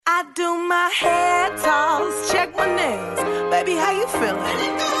I do my hair toss, check my nails. Baby, how you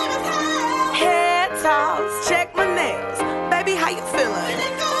feeling? Hair toss, check my nails. Baby, how you feeling?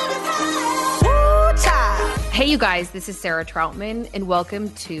 Woo, child. Hey, you guys, this is Sarah Troutman, and welcome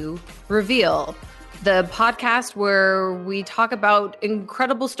to Reveal, the podcast where we talk about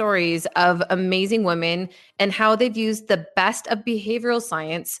incredible stories of amazing women and how they've used the best of behavioral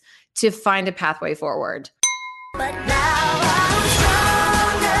science to find a pathway forward. But now I'm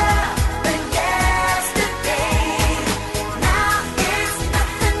stronger than yesterday. Now it's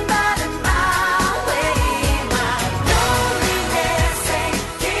nothing but my way. My loneliness ain't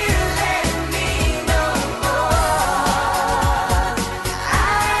killing me no more.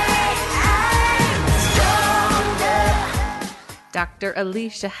 I'm stronger. Dr.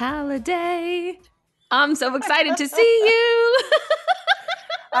 Alicia Halliday, I'm so excited to see you.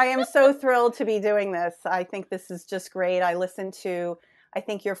 I am so thrilled to be doing this. I think this is just great. I listened to, I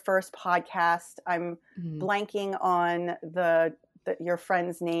think, your first podcast. I'm blanking on your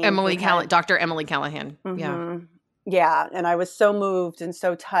friend's name. Dr. Emily Callahan. Mm-hmm. Yeah. And I was so moved and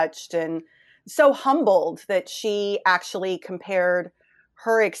so touched and so humbled that she actually compared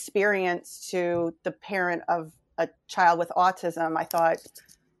her experience to the parent of a child with autism. I thought,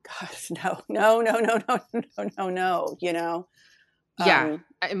 gosh, no, you know? Yeah.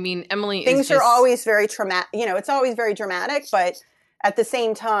 I mean, Emily things is just... are always very traumatic. You know, it's always very dramatic, but at the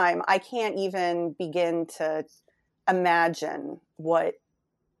same time, I can't even begin to imagine what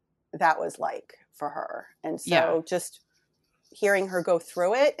that was like for her. And so just hearing her go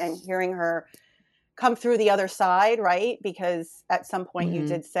through it and hearing her come through the other side, right? Because at some point you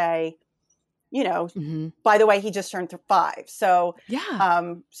did say, you know, by the way, he just turned 5. So,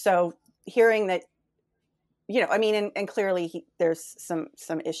 so hearing that, you know, I mean, and clearly there's some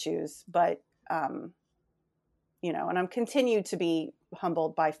issues, but, you know, and I'm continued to be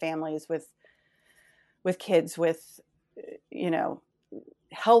humbled by families with kids with, you know,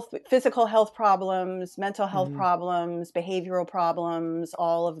 physical health problems, mental health problems, behavioral problems,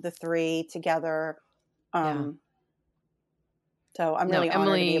 all of the three together. So I'm really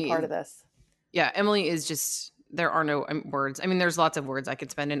honored to be a part of this. Yeah. Emily is just, there are no words. I mean, there's lots of words. I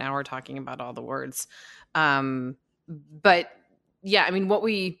could spend an hour talking about all the words. But yeah, I mean, what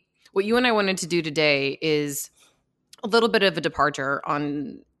you and I wanted to do today is a little bit of a departure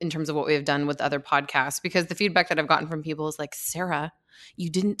in terms of what we have done with other podcasts, because the feedback that I've gotten from people is like, Sarah, you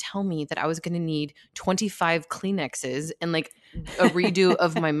didn't tell me that I was going to need 25 Kleenexes and like a redo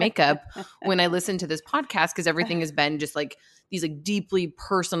of my makeup when I listened to this podcast, because everything has been just like these like deeply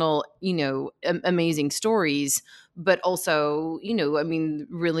personal, you know, amazing stories, but also, you know, I mean,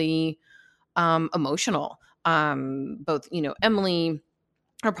 really emotional. Both, you know, Emily,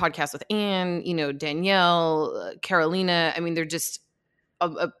 our podcast with Anne, you know, Danielle, Carolina. I mean, they're just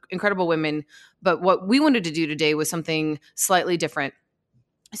incredible women. But what we wanted to do today was something slightly different.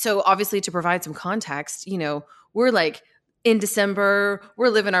 So obviously, to provide some context, you know, we're like in December, we're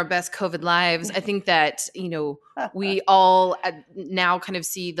living our best COVID lives. I think that, you know, we all now kind of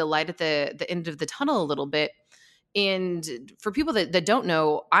see the light at the end of the tunnel a little bit. And for people that don't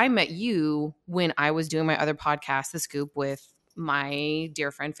know, I met you when I was doing my other podcast, The Scoop, with my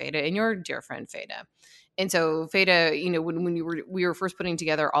dear friend Feda and your dear friend Feda. And so Feda, you know, when we were first putting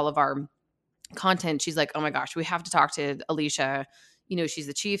together all of our content, she's like, oh my gosh, we have to talk to Alicia. You know, she's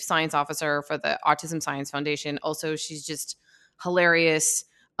the chief science officer for the Autism Science Foundation. Also, she's just hilarious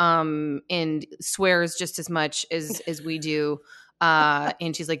and swears just as much as we do.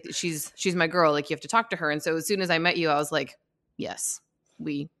 And she's like, she's my girl. Like, you have to talk to her. And so as soon as I met you, I was like, yes,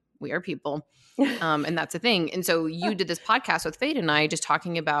 we are people. And that's a thing. And so you did this podcast with Fade and I just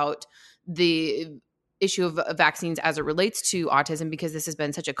talking about the issue of vaccines as it relates to autism, because this has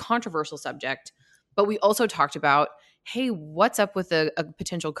been such a controversial subject. But we also talked about, hey, what's up with a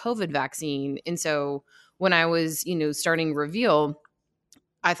potential COVID vaccine? And so when I was, you know, starting Reveal,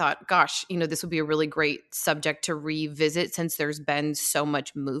 I thought, gosh, you know, this would be a really great subject to revisit, since there's been so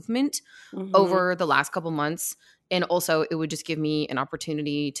much movement over the last couple months. And also it would just give me an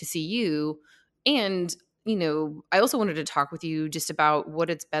opportunity to see you. And, you know, I also wanted to talk with you just about what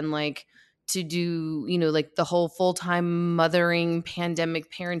it's been like to do, you know, like the whole full-time mothering,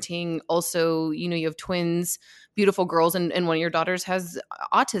 pandemic parenting. Also, you know, you have twins, beautiful girls, and one of your daughters has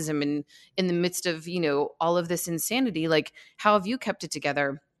autism. And in the midst of, you know, all of this insanity, like, how have you kept it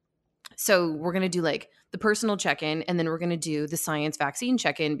together? So we're going to do like the personal check-in, and then we're going to do the science vaccine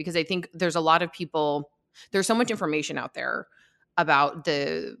check-in, because I think there's a lot of people, there's so much information out there about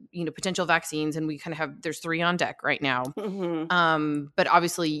the, potential vaccines, and we kind of there's 3 on deck right now. But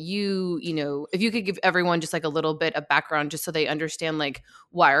obviously if you could give everyone just like a little bit of background, just so they understand, like,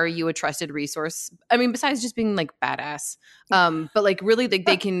 why are you a trusted resource? I mean, besides just being like badass, but like really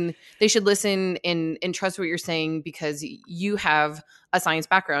they should listen and trust what you're saying, because you have a science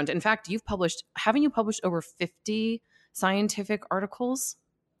background. In fact, haven't you published over 50 scientific articles?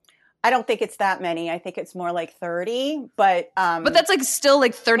 I don't think it's that many. I think it's more like 30, but that's like still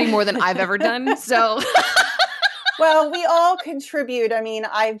like 30 more than I've ever done. So well, we all contribute. I mean,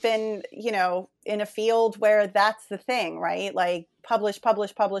 I've been, in a field where that's the thing, right? Like publish.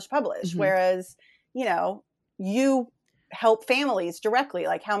 Mm-hmm. Whereas, you help families directly.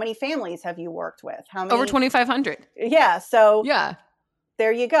 Like, how many families have you worked with? How many? Over 2,500. Yeah. So yeah,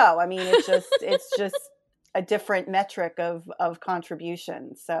 there you go. I mean, it's just a different metric of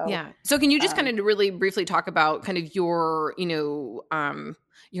contribution. So yeah. So can you just kind of really briefly talk about kind of your, your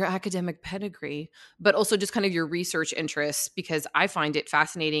academic pedigree, but also just kind of your research interests, because I find it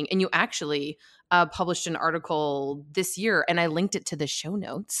fascinating. And you actually published an article this year, and I linked it to the show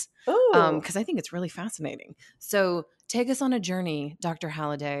notes because I think it's really fascinating. So take us on a journey, Dr.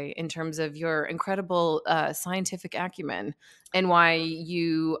 Halliday, in terms of your incredible scientific acumen and why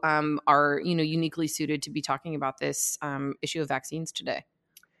you are, uniquely suited to be talking about this issue of vaccines today.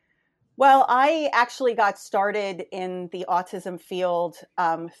 Well, I actually got started in the autism field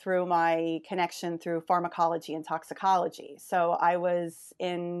through my connection through pharmacology and toxicology. So I was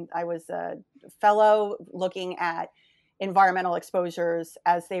a fellow looking at environmental exposures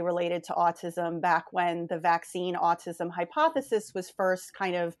as they related to autism back when the vaccine autism hypothesis was first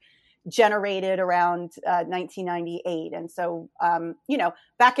kind of generated around 1998. And so,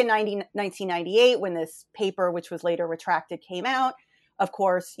 back in 1998, when this paper, which was later retracted, came out, of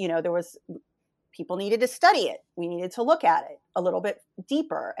course, there was people needed to study it. We needed to look at it a little bit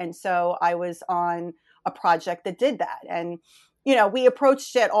deeper. And so I was on a project that did that. And, we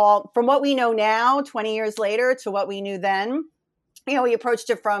approached it all from what we know now, 20 years later, to what we knew then. We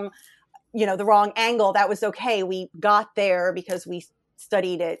approached it from, the wrong angle. That was okay. We got there because we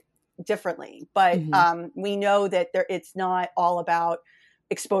studied it differently. But we know that it's not all about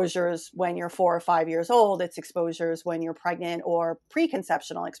exposures when you're 4 or 5 years old. It's exposures when you're pregnant or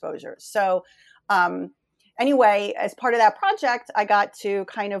preconceptional exposures. So anyway, as part of that project, I got to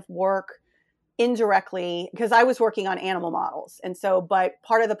kind of work indirectly because I was working on animal models. And so, but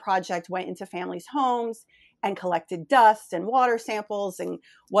part of the project went into families' homes and collected dust and water samples and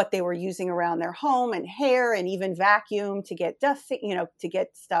what they were using around their home and hair, and even vacuum to get dust, to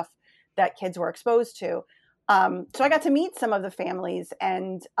get stuff that kids were exposed to. So I got to meet some of the families,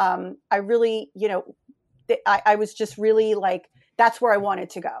 and I really, I was just really like, that's where I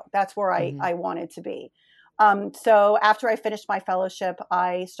wanted to go. That's where I wanted to be. So after I finished my fellowship,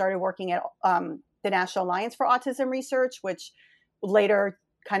 I started working at the National Alliance for Autism Research, which later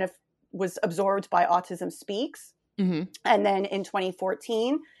kind of was absorbed by Autism Speaks. And then in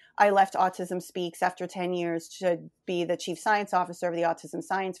 2014, I left Autism Speaks after 10 years to be the chief science officer of the Autism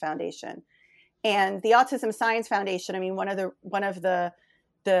Science Foundation. And the Autism Science Foundation, I mean, one of the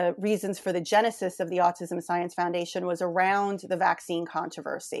reasons for the genesis of the Autism Science Foundation was around the vaccine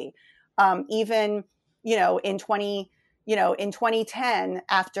controversy. Even, in 2010,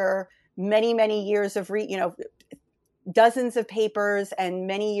 after many years of dozens of papers and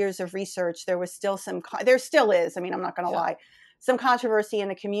many years of research, there was still there still is, I mean, I'm not going to lie, some controversy in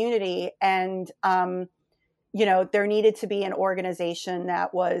the community. And, there needed to be an organization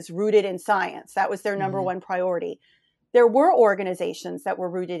that was rooted in science. That was their number one priority. There were organizations that were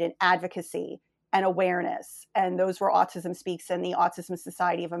rooted in advocacy and awareness, and those were Autism Speaks and the Autism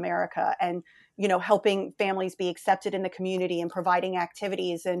Society of America, and, helping families be accepted in the community and providing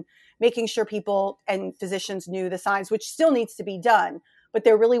activities and making sure people and physicians knew the science, which still needs to be done. But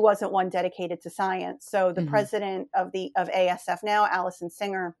there really wasn't one dedicated to science. So the president of ASF now, Allison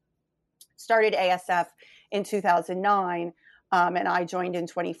Singer, started ASF in 2009, and I joined in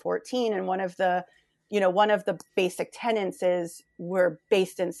 2014. And one of the basic tenets is we're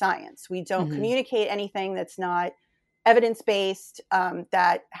based in science. We don't communicate anything that's not evidence-based,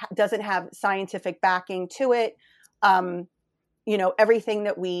 that doesn't have scientific backing to it. Everything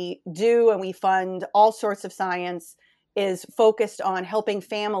that we do, and we fund all sorts of science, is focused on helping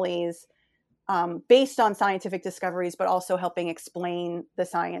families based on scientific discoveries, but also helping explain the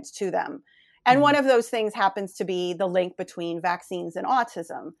science to them. And one of those things happens to be the link between vaccines and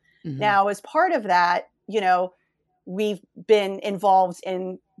autism. Now, as part of that, we've been involved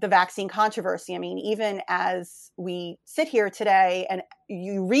in the vaccine controversy. I mean, even as we sit here today and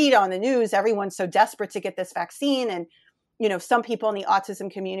you read on the news, everyone's so desperate to get this vaccine. And, some people in the autism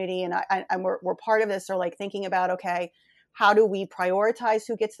community, and we're part of this, are like thinking about, okay, how do we prioritize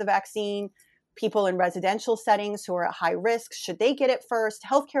who gets the vaccine? People in residential settings who are at high risk, should they get it first?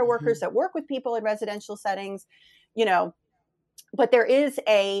 Healthcare workers that work with people in residential settings, but there is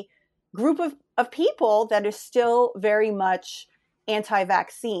a group of people that is still very much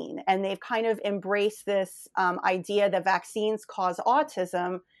anti-vaccine, and they've kind of embraced this idea that vaccines cause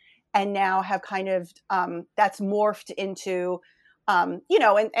autism, and now have kind of that's morphed into over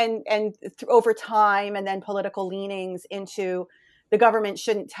time, and then political leanings into the government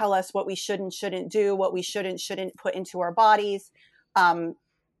shouldn't tell us what we should and shouldn't do, what we shouldn't put into our bodies. So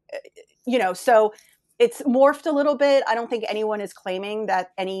it's morphed a little bit. I don't think anyone is claiming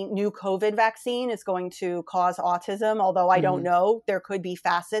that any new COVID vaccine is going to cause autism, although I don't know. There could be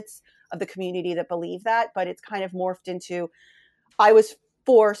facets of the community that believe that, but it's kind of morphed into, I was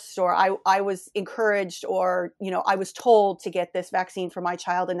forced, or I was encouraged, or, I was told to get this vaccine for my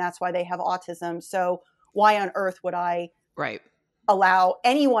child, and that's why they have autism. So why on earth would I allow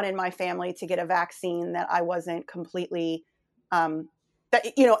anyone in my family to get a vaccine that I wasn't completely,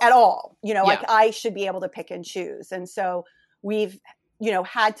 at all, like I should be able to pick and choose. And so we've,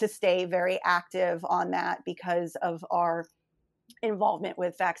 had to stay very active on that because of our involvement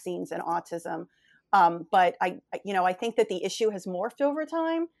with vaccines and autism. But I think that the issue has morphed over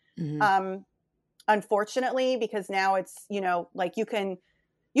time, unfortunately, because now it's, like you can,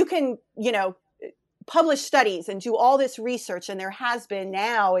 publish studies and do all this research. And there has been,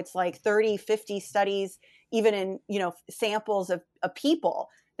 now it's like 30, 50 studies, even in, samples of people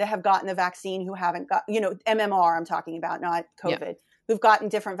that have gotten the vaccine who haven't got, MMR I'm talking about, not COVID, who've gotten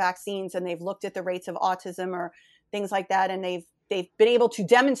different vaccines, and they've looked at the rates of autism or things like that. And they've been able to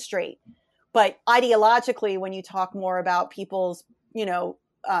demonstrate. But ideologically, when you talk more about people's, either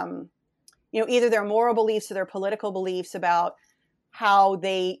their moral beliefs or their political beliefs about how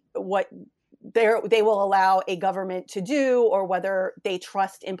they will allow a government to do, or whether they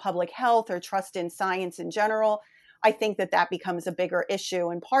trust in public health or trust in science in general, I think that becomes a bigger issue.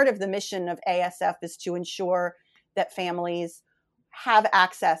 And part of the mission of ASF is to ensure that families have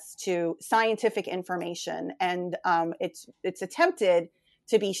access to scientific information, and it's attempted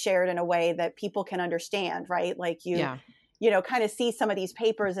to be shared in a way that people can understand, right? Like you kind of see some of these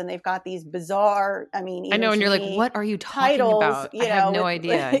papers, and they've got these bizarre, I know, and you're like, what are you talking titles, about? I have no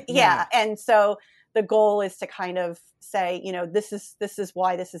idea. Yeah. And so the goal is to kind of say, this is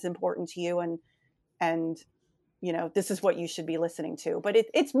why this is important to you. And, this is what you should be listening to. But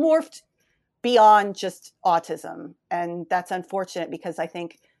it's morphed beyond just autism. And that's unfortunate, because I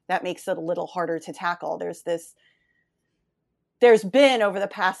think that makes it a little harder to tackle. There's been, over the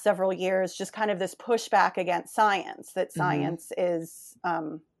past several years, just kind of this pushback against science, that science is,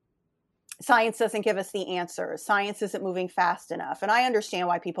 science doesn't give us the answers. Science isn't moving fast enough. And I understand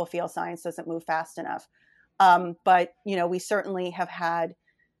why people feel science doesn't move fast enough. But, we certainly have had,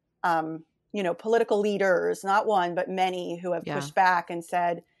 political leaders, not one, but many, who have pushed back and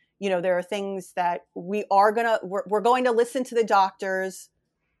said, there are things that we're going to listen to the doctors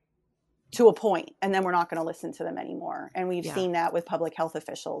to a point, and then we're not going to listen to them anymore. And we've seen that with public health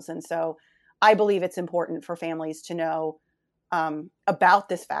officials. And so I believe it's important for families to know about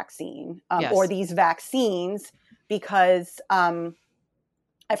this vaccine or these vaccines, because I've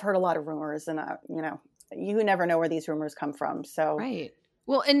heard a lot of rumors, and you never know where these rumors come from. So right.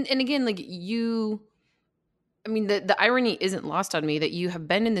 Well, and again, like the irony isn't lost on me that you have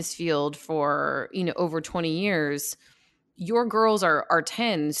been in this field for, over 20 years. Your girls are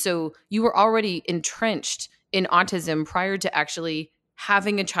 10, so you were already entrenched in autism prior to actually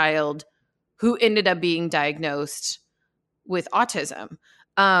having a child who ended up being diagnosed with autism.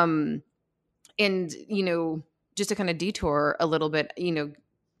 And, just to kind of detour a little bit,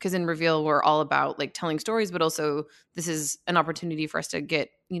 because in Reveal, we're all about like telling stories, but also this is an opportunity for us to get,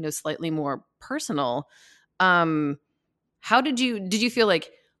 slightly more personal. How did you feel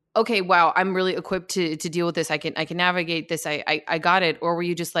like, okay, wow, I'm really equipped to deal with this. I can navigate this. I got it. Or were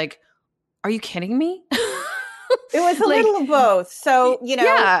you just like, are you kidding me? It was a little of both. So,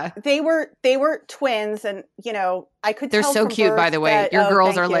 they were twins, and, I could they're tell so from cute, birth by the way. that, Your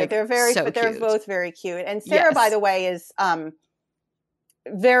girls are you. like, they're very, so but they're cute. both very cute. And Sarah, by the way, is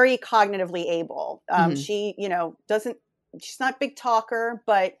very cognitively able. She, she's not a big talker,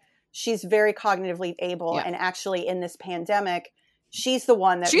 but she's very cognitively able. And actually, in this pandemic, she's the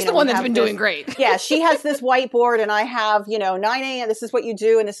one that she's the one that's been doing great. Yeah, she has this whiteboard, and I have 9 a.m. This is what you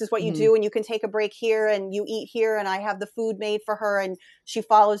do, and this is what you do, and you can take a break here, and you eat here, and I have the food made for her, and she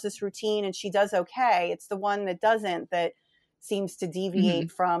follows this routine, and she does okay. It's the one that doesn't, that seems to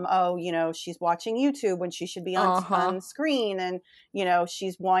deviate from, she's watching YouTube when she should be on screen. And,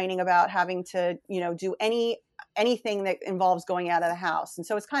 she's whining about having to, do anything that involves going out of the house. And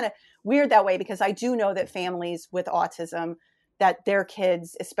so it's kind of weird that way, because I do know that families with autism, that their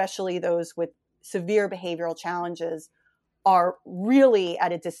kids, especially those with severe behavioral challenges, are really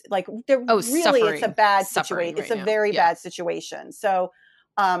at they're really, it's a bad situation. It's a very bad situation. So,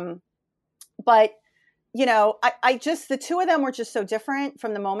 but I just, the two of them were just so different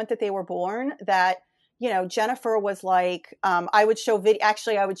from the moment that they were born that, Jennifer was like, I would show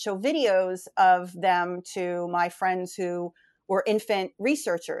videos of them to my friends who were infant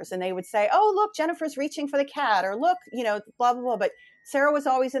researchers, and they would say, oh, look, Jennifer's reaching for the cat, or look, blah, blah, blah. But Sarah was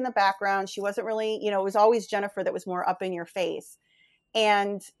always in the background. She wasn't really, it was always Jennifer that was more up in your face.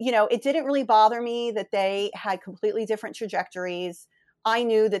 And, it didn't really bother me that they had completely different trajectories. I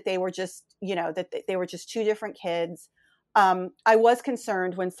knew that they were just, that they were just two different kids. I was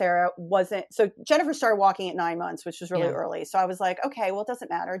concerned when Sarah wasn't. So Jennifer started walking at 9 months, which was really early. So I was like, okay, well, it doesn't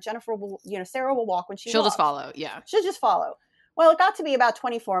matter. Jennifer will, Sarah will walk when she'll walks. Just follow. Yeah. She'll just follow. Well, it got to be about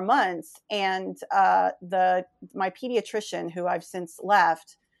 24 months. And my pediatrician, who I've since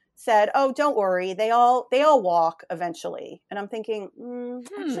left, said, oh, don't worry. They all walk eventually. And I'm thinking,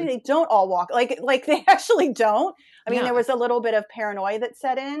 actually, they don't all walk. Like they actually don't. I mean, there was a little bit of paranoia that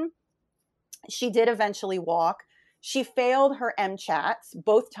set in. She did eventually walk. She failed her MCHATs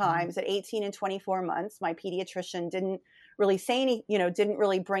both times at 18 and 24 months. My pediatrician didn't really say any, didn't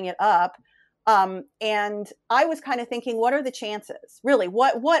really bring it up. And I was kind of thinking, what are the chances? Really,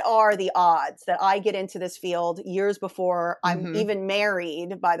 what are the odds that I get into this field years before I'm even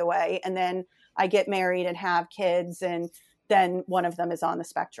married, by the way, and then I get married and have kids, and then one of them is on the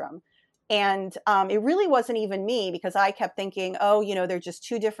spectrum. And it really wasn't even me, because I kept thinking, oh, they're just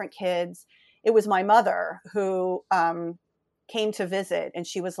two different kids. It was my mother who came to visit, and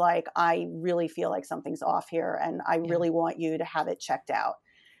she was like, I really feel like something's off here, and I really want you to have it checked out.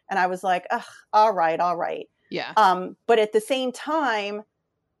 And I was like, all right. Yeah. But at the same time,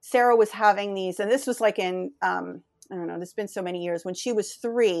 Sarah was having these, and this was like in, I don't know, this has been so many years, when she was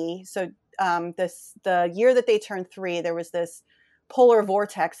 3. So the year that they turned 3, there was this polar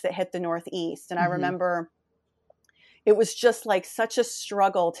vortex that hit the Northeast. And I remember it was just like such a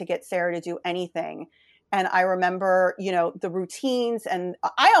struggle to get Sarah to do anything. And I remember, the routines, and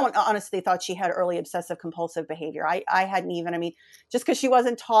I honestly thought she had early obsessive compulsive behavior. I hadn't even, just because she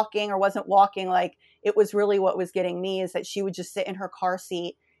wasn't talking or wasn't walking, like, it was really what was getting me, is that she would just sit in her car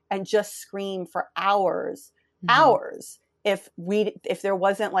seat and just scream for hours. If there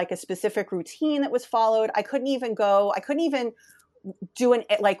wasn't like a specific routine that was followed. I couldn't even do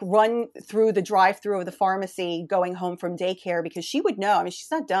run through the drive-through of the pharmacy going home from daycare, because she would know. She's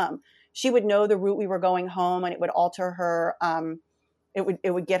not dumb. She would know the route we were going home, and it would alter her.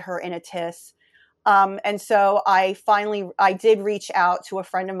 It would get her in a tiss. And so I did reach out to a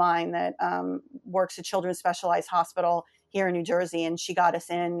friend of mine that works at Children's Specialized Hospital here in New Jersey, and she got us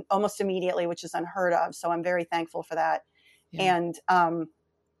in almost immediately, which is unheard of. So I'm very thankful for that. Yeah. And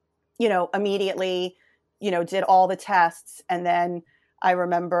immediately, did all the tests, and then I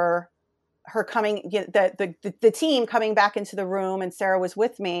remember her coming, the team coming back into the room, and Sarah was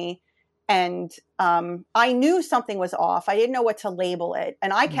with me. And I knew something was off. I didn't know what to label it.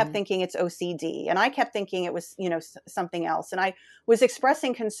 And I kept thinking it's OCD. And I kept thinking it was, something else. And I was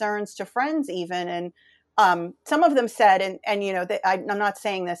expressing concerns to friends even. And some of them said, and I'm not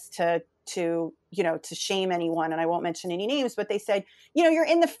saying this to shame anyone, and I won't mention any names, but they said, you're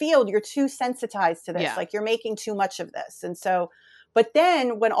in the field, you're too sensitized to this. Yeah. Like, you're making too much of this. And so, but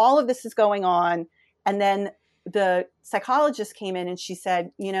then when all of this is going on, and then the psychologist came in and she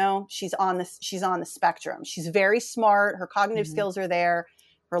said, she's on the spectrum. She's very smart. Her cognitive skills are there.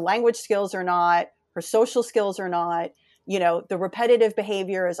 Her language skills are not. Her social skills are not. The repetitive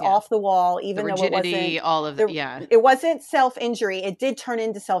behavior is off the wall, even the rigidity, though it wasn't all of that. It wasn't self-injury. It did turn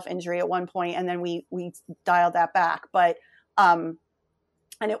into self-injury at one point, and then we dialed that back. But and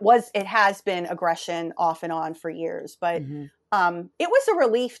it has been aggression off and on for years. But it was a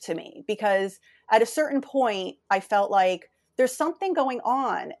relief to me, because at a certain point, I felt like there's something going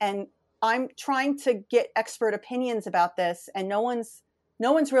on, and I'm trying to get expert opinions about this, and no one's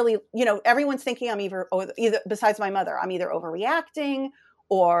really, everyone's thinking I'm either besides my mother, I'm either overreacting,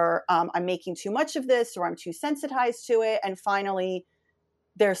 or I'm making too much of this, or I'm too sensitized to it. And finally,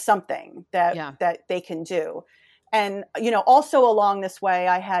 there's something that they can do. And, also along this way,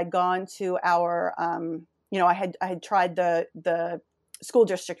 I had gone to our, I had tried the school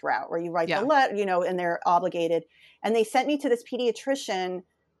district route, where you write the letter, and they're obligated. And they sent me to this pediatrician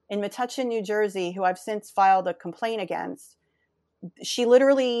in Metuchen, New Jersey, who I've since filed a complaint against. she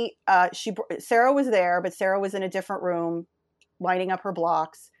literally, Sarah was there, but Sarah was in a different room lining up her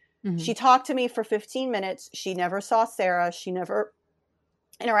blocks. Mm-hmm. She talked to me for 15 minutes. She never saw Sarah. She never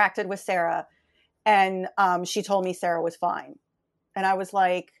interacted with Sarah. And she told me Sarah was fine. And I was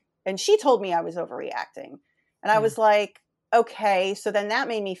like, and she told me I was overreacting. And I was like, okay, so then that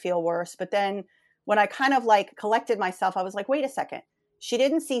made me feel worse. But then when I kind of like collected myself, I was like, wait a second. She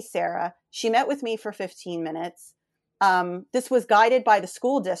didn't see Sarah. She met with me for 15 minutes. This was guided by the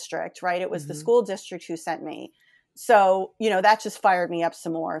school district, right? It was the school district who sent me. So, you know, that just fired me up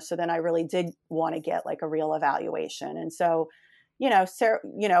some more. So then I really did want to get like a real evaluation. And so, you know, Sarah,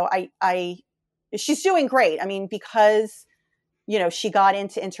 you know, she's doing great. I mean, because, you know, she got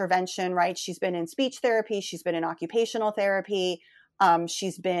into intervention, right? She's been in speech therapy. She's been in occupational therapy.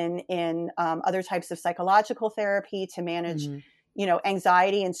 She's been in other types of psychological therapy to manage, you know,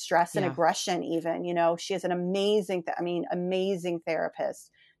 anxiety and stress and aggression even. You know, she has an amazing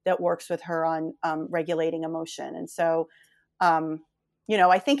therapist that works with her on regulating emotion. And so, you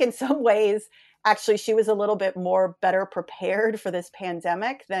know, I think in some ways, actually, she was a little bit more better prepared for this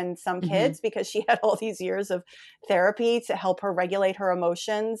pandemic than some kids because she had all these years of therapy to help her regulate her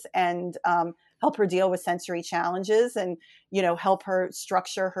emotions and help her deal with sensory challenges and, you know, help her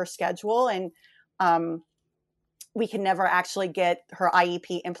structure her schedule. And we can never actually get her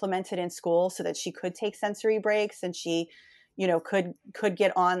IEP implemented in school so that she could take sensory breaks and she, you know, could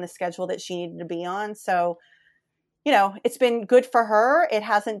get on the schedule that she needed to be on. So, you know, it's been good for her. It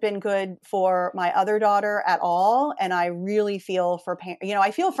hasn't been good for my other daughter at all. And I really feel for, you know,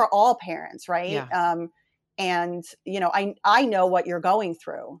 I feel for all parents, right? Yeah. And, you know, I know what you're going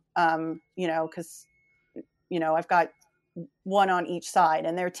through, you know, because, you know, I've got one on each side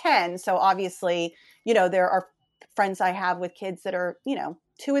and they're 10. So obviously, you know, there are friends I have with kids that are, you know,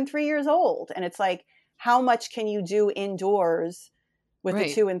 2 and 3 years old. And it's like, how much can you do indoors with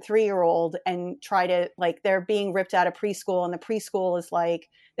a 2 and 3 year old and try to, like, they're being ripped out of preschool and the preschool is like,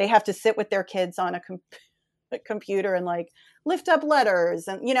 they have to sit with their kids on a computer and like lift up letters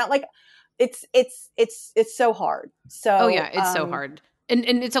and, you know, like it's so hard. So, oh yeah, it's so hard. And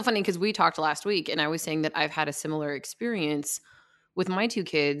it's so funny because we talked last week and I was saying that I've had a similar experience with my 2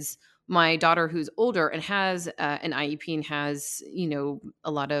 kids. My daughter who's older and has an IEP and has, you know,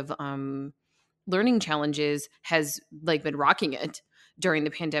 a lot of learning challenges has like been rocking it during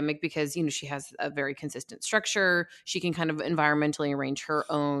the pandemic because, you know, she has a very consistent structure. She can kind of environmentally arrange her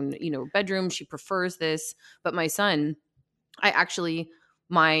own, you know, bedroom. She prefers this. But my son,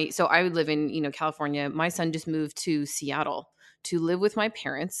 so I would live in, you know, California. My son just moved to Seattle to live with my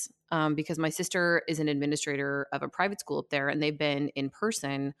parents because my sister is an administrator of a private school up there and they've been in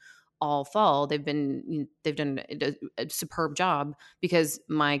person all fall. They've done a superb job because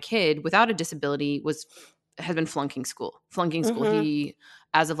my kid without a disability has been flunking school. He,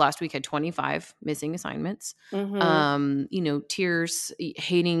 as of last week, had 25 missing assignments, you know, tears,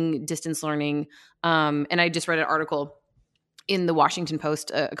 hating distance learning. And I just read an article in the Washington Post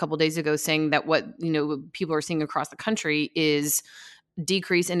a couple days ago saying that what, you know, people are seeing across the country is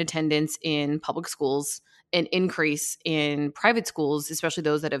decrease in attendance in public schools, an increase in private schools, especially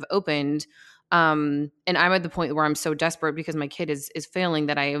those that have opened. And I'm at the point where I'm so desperate because my kid is failing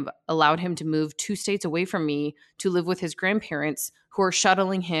that I have allowed him to move 2 states away from me to live with his grandparents who are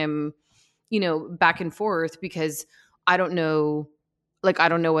shuttling him, you know, back and forth because I don't know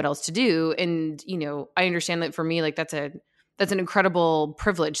what else to do. And, you know, I understand that for me, like that's an incredible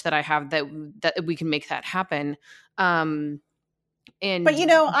privilege that I have that we can make that happen. But you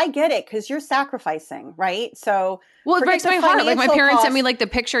know, I get it because you're sacrificing, right? So, well, it breaks my heart. Like my parents sent me like the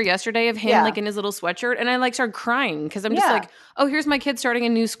picture yesterday of him like in his little sweatshirt, and I like started crying because I'm just like, oh, here's my kid starting a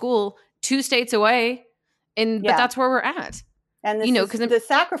new school 2 states away, but that's where we're at. And this, you know, because the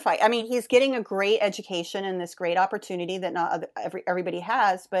sacrifice. I mean, he's getting a great education and this great opportunity that not everybody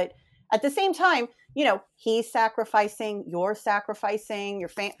has, but at the same time, you know, he's sacrificing, you're sacrificing, your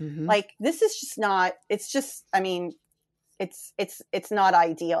family. Like this is just not. It's just, I mean. It's not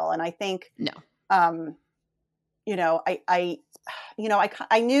ideal. And I think, you know,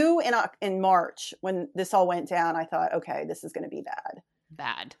 I knew in March when this all went down, I thought, okay, this is going to be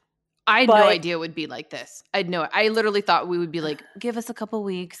bad. I had no idea it would be like this. I literally thought we would be like, give us a couple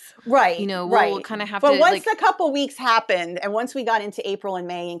weeks. Right. You know, we'll kind of have to. But once the couple weeks happened and once we got into April and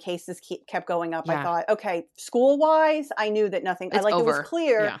May and cases kept going up, I thought, okay, school wise, I knew that nothing, it was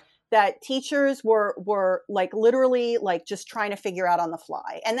clear. Yeah. That teachers were like literally like just trying to figure out on the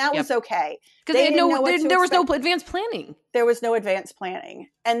fly. And that was okay. Because there was no advanced planning. There was no advanced planning.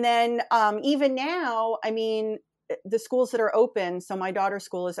 And then even now, I mean, the schools that are open, so my daughter's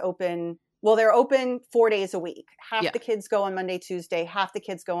school is open Well, they're open 4 days a week. Half Yeah. the kids go on Monday, Tuesday. Half the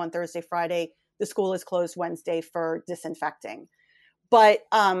kids go on Thursday, Friday. The school is closed Wednesday for disinfecting. But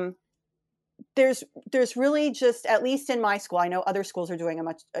there's really just, at least in my school, I know other schools are doing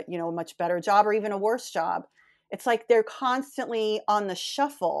a much better job or even a worse job. It's like they're constantly on the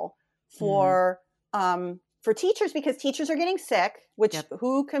shuffle for teachers, because teachers are getting sick, which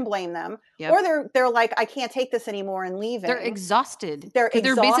who can blame them? Or they're like, I can't take this anymore and leaving. They're exhausted. They're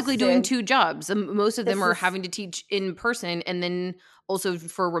basically doing 2 jobs. Most of them are having to teach in person and then also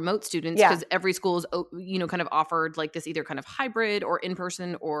for remote students, because every school is, kind of offered like this either kind of hybrid or in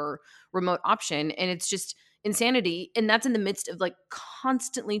person or remote option. And it's just insanity. And that's in the midst of like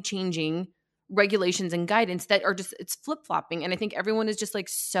constantly changing regulations and guidance that are just, it's flip flopping. And I think everyone is just like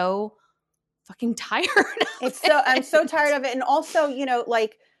so fucking tired. I'm so tired of it. And also,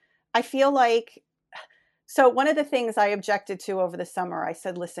 like, I feel like, so one of the things I objected to over the summer, I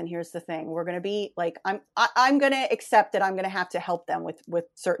said, listen, here's the thing. We're going to be like, I'm going to accept that I'm going to have to help them with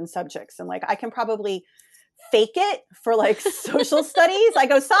certain subjects. And like, I can probably fake it for like social studies. I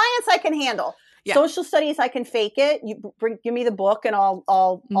go, science, I can handle. Yeah. Social studies, I can fake it. You give me the book and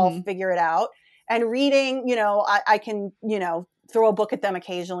I'll figure it out. And reading, I can, throw a book at them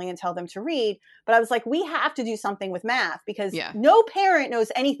occasionally and tell them to read. But I was like, we have to do something with math, because no parent knows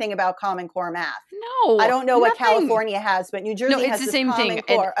anything about Common Core math. No, I don't know what California has, but New Jersey has the this same Common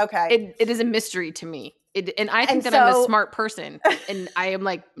thing. Core. Okay. It is a mystery to me. And I think that I'm a smart person. And I am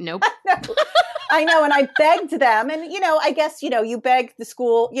like, nope. I know. And I begged them. And, I guess, you beg the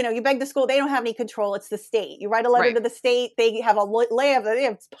school, they don't have any control. It's the state. You write a letter to the state. They have they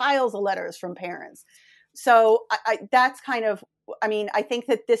have piles of letters from parents. So that's kind of, I think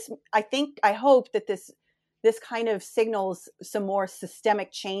that I hope that this kind of signals some more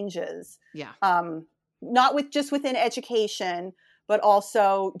systemic changes. Yeah. Not just within education, but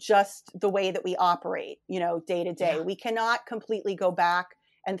also just the way that we operate, day to day. We cannot completely go back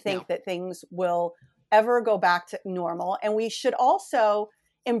and think that things will ever go back to normal. And we should also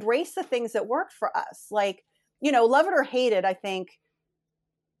embrace the things that work for us. Like, love it or hate it, I think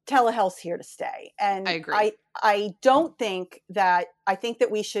telehealth's here to stay. And I agree. I think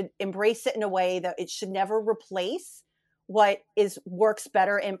that we should embrace it in a way that it should never replace what works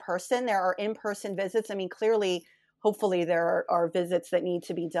better in person. There are in-person visits. Clearly, hopefully there are visits that need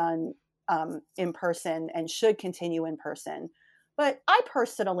to be done in person and should continue in person. But I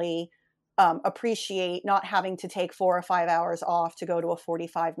personally appreciate not having to take 4 or 5 hours off to go to a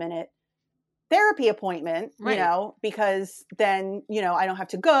 45-minute therapy appointment, because then, I don't have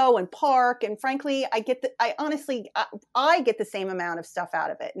to go and park. And frankly, I get the same amount of stuff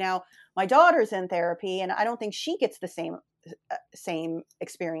out of it. Now, my daughter's in therapy and I don't think she gets the same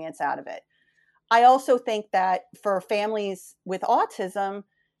experience out of it. I also think that for families with autism,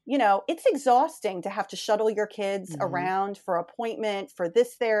 it's exhausting to have to shuttle your kids around for appointment, for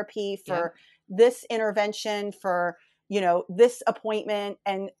this therapy, for this intervention, for this appointment.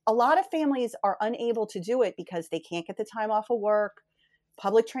 And a lot of families are unable to do it because they can't get the time off of work,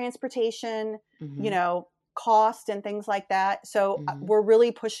 public transportation, cost and things like that. So we're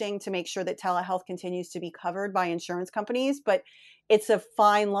really pushing to make sure that telehealth continues to be covered by insurance companies, but it's a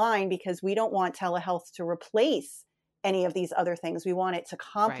fine line because we don't want telehealth to replace any of these other things. We want it to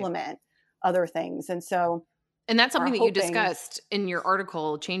complement other things. And that's something that you discussed in your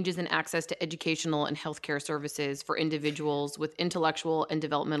article, changes in access to educational and healthcare services for individuals with intellectual and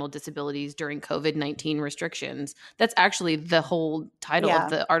developmental disabilities during COVID-19 restrictions. That's actually the whole title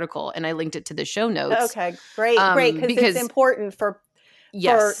of the article. And I linked it to the show notes. Okay, great. Because it's important for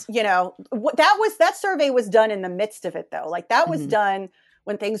that survey was done in the midst of it though. Like that was done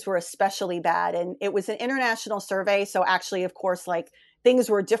when things were especially bad. And it was an international survey. So actually, of course, like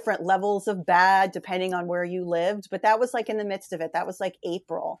things were different levels of bad depending on where you lived. But that was like in the midst of it. That was like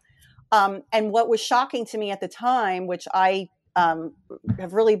April. And what was shocking to me at the time, which I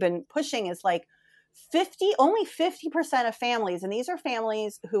have really been pushing, is like only 50% of families, and these are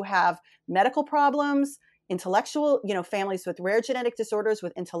families who have medical problems, intellectual, families with rare genetic disorders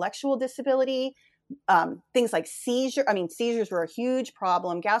with intellectual disability, things like seizures were a huge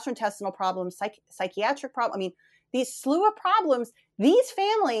problem, gastrointestinal problems, psychiatric problems. These slew of problems, these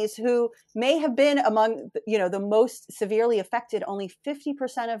families who may have been among, the most severely affected, only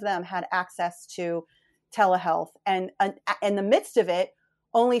 50% of them had access to telehealth. And in the midst of it,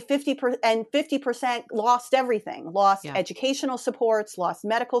 only 50% lost everything, lost educational supports, lost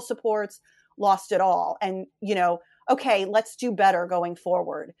medical supports, lost it all. And, okay, let's do better going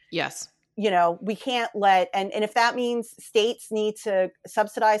forward. Yes. We can't and if that means states need to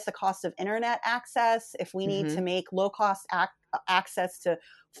subsidize the cost of internet access, if we need to make low cost access to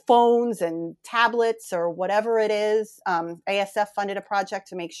phones and tablets or whatever it is. ASF funded a project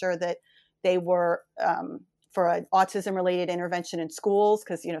to make sure that they were for an autism related intervention in schools,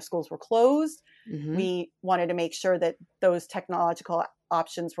 because schools were closed. Mm-hmm. We wanted to make sure that those technological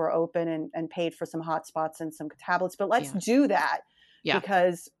options were open and paid for some hotspots and some tablets. But let's do that,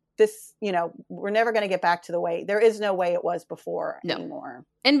 because this, we're never going to get back to the way. There is no way it was before anymore.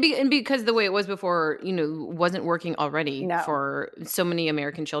 And because the way it was before, wasn't working already for so many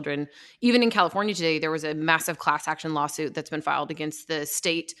American children. Even in California today, there was a massive class action lawsuit that's been filed against the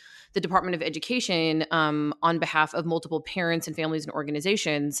state, the Department of Education, on behalf of multiple parents and families and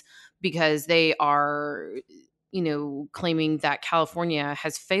organizations, because they are, claiming that California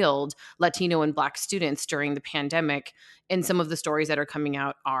has failed Latino and Black students during the pandemic. And some of the stories that are coming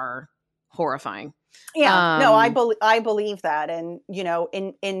out are horrifying. Yeah, no, I believe that. And,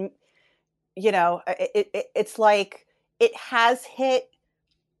 it's like it has hit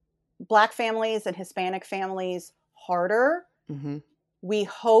Black families and Hispanic families harder. Mm-hmm. We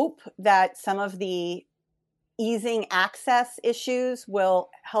hope that some of the easing access issues will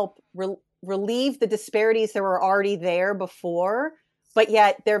help relieve the disparities that were already there before, but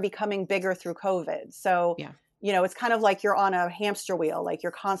yet they're becoming bigger through COVID. So, it's kind of like you're on a hamster wheel, like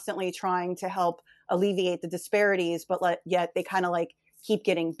you're constantly trying to help alleviate the disparities, but yet they kind of like keep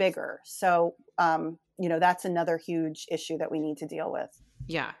getting bigger. So, that's another huge issue that we need to deal with.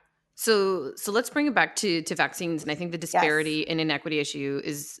 Yeah. So let's bring it back to vaccines. And I think the disparity and inequity issue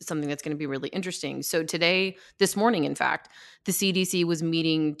is something that's going to be really interesting. So this morning, in fact, the CDC was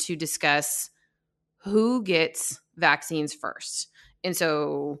meeting to discuss who gets vaccines first. And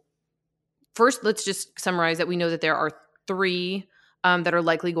so first, let's just summarize that we know that there are 3 that are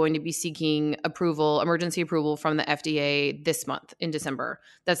likely going to be seeking emergency approval from the FDA this month in December.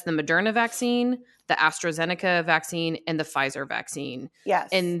 That's the Moderna vaccine, the AstraZeneca vaccine, and the Pfizer vaccine. Yes.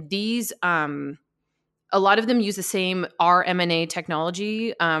 And these, a lot of them use the same rMNA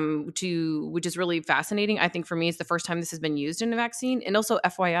technology, which is really fascinating. I think for me, it's the first time this has been used in a vaccine. And also,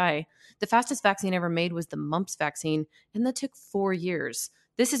 FYI, the fastest vaccine ever made was the mumps vaccine, and that took 4 years.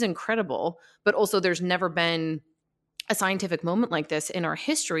 This is incredible, but also there's never been a scientific moment like this in our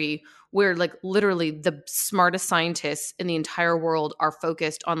history where like literally the smartest scientists in the entire world are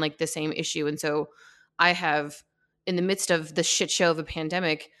focused on like the same issue. And so I have, in the midst of the shit show of a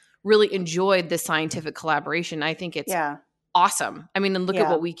pandemic, really enjoyed this scientific collaboration. I think it's awesome. I mean, and look at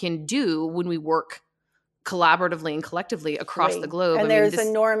what we can do when we work collaboratively and collectively across the globe. And there's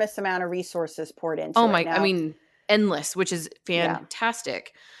enormous amount of resources poured into it now. Endless, which is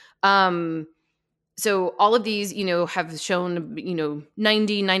fantastic. So all of these, have shown,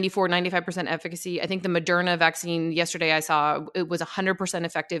 90, 94, 95% efficacy. I think the Moderna vaccine yesterday I saw it was 100%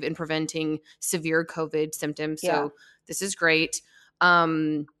 effective in preventing severe COVID symptoms. So this is great.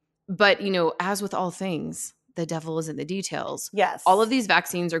 But, as with all things, the devil is in the details. Yes. All of these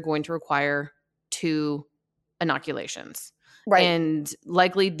vaccines are going to require 2 inoculations. Right. And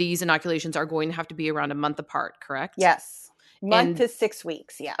likely these inoculations are going to have to be around a month apart, correct? Yes. Month to 6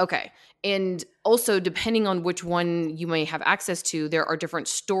 weeks. Yeah. Okay. And also, depending on which one you may have access to, there are different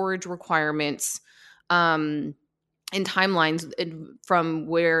storage requirements and timelines from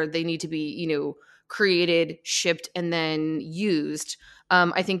where they need to be, created, shipped, and then used.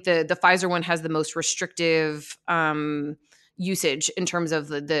 I think the Pfizer one has the most restrictive usage in terms of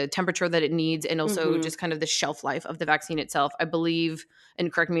the temperature that it needs, and also just kind of the shelf life of the vaccine itself. I believe,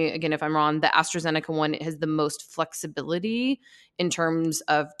 and correct me again if I'm wrong, the AstraZeneca one has the most flexibility in terms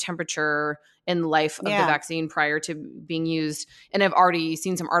of temperature and life of the vaccine prior to being used. And I've already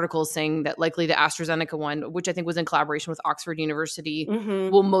seen some articles saying that likely the AstraZeneca one, which I think was in collaboration with Oxford University,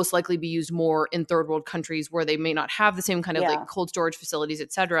 will most likely be used more in third world countries where they may not have the same kind of like cold storage facilities,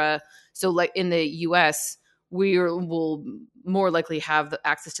 et cetera. So like in the US, we will more likely have the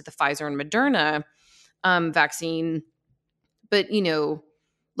access to the Pfizer and Moderna vaccine. But,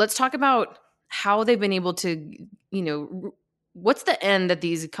 let's talk about how they've been able to, what's the end that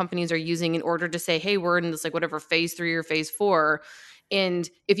these companies are using in order to say, hey, we're in this like whatever phase 3 or phase 4. And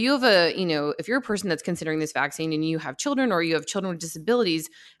if you have if you're a person that's considering this vaccine and you have children or you have children with disabilities,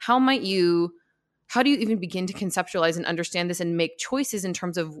 how do you even begin to conceptualize and understand this and make choices in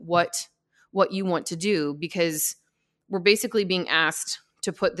terms of what you want to do? Because we're basically being asked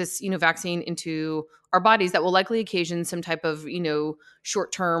to put this, vaccine into our bodies that will likely occasion some type of,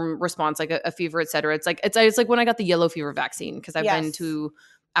 short-term response, like a fever, et cetera. It's like when I got the yellow fever vaccine, because I've been to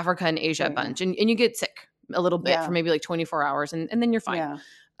Africa and Asia a bunch, and you get sick a little bit for maybe like 24 hours and then you're fine.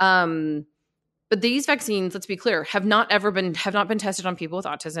 But these vaccines, let's be clear, have not been tested on people with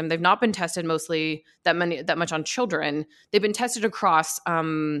autism. They've not been tested mostly that much on children. They've been tested across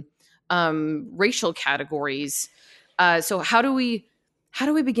racial categories. So how do we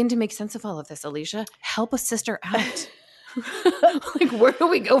begin to make sense of all of this, Alicia? Help a sister out. Like, where do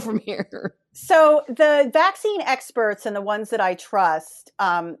we go from here? So the vaccine experts and the ones that I trust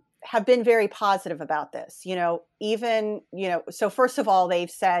have been very positive about this. So first of all, they've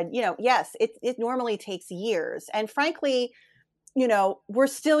said, yes, it normally takes years. And frankly, we're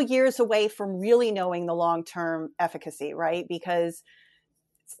still years away from really knowing the long-term efficacy, right? Because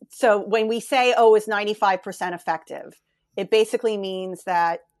so when we say, it's 95% effective, it basically means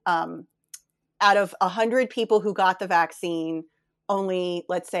that out of 100 people who got the vaccine, only,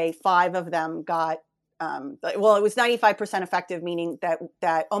 let's say, 5 of them got, it was 95% effective, meaning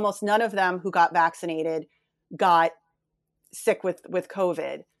that almost none of them who got vaccinated got sick with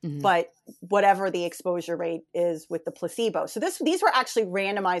COVID, but whatever the exposure rate is with the placebo. So these were actually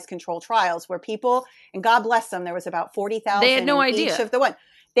randomized controlled trials where people, and God bless them, there was about 40,000 they had no in idea. Each of the one.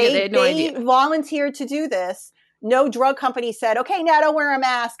 They had no idea. Volunteered to do this. No drug company said, okay, now don't wear a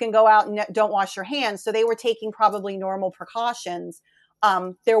mask and go out and don't wash your hands. So they were taking probably normal precautions.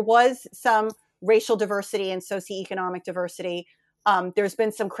 There was some racial diversity and socioeconomic diversity. There's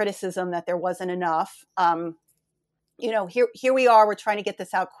been some criticism that there wasn't enough. Here we are, we're trying to get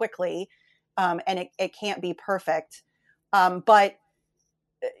this out quickly, and it can't be perfect. But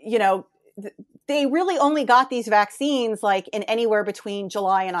they really only got these vaccines like in anywhere between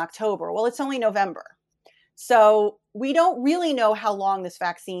July and October. Well, it's only November. So we don't really know how long this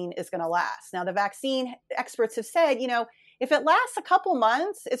vaccine is going to last. Now, the vaccine experts have said, if it lasts a couple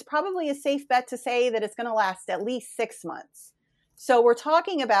months, it's probably a safe bet to say that it's going to last at least 6 months. So we're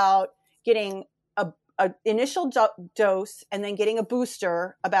talking about getting a initial dose and then getting a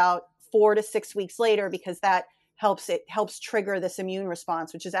booster about 4 to 6 weeks later, because that helps trigger this immune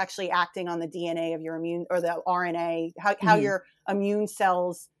response, which is actually acting on the DNA of your immune, or the RNA, how your immune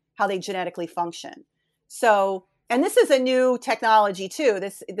cells, how they genetically function. So, and this is a new technology too.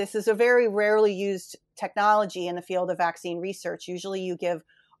 This is a very rarely used technology in the field of vaccine research. Usually you give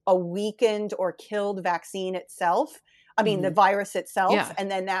a weakened or killed vaccine itself. I mean, the virus itself,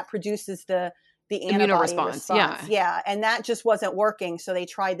 and then that produces the antibody response. Yeah. And that just wasn't working. So they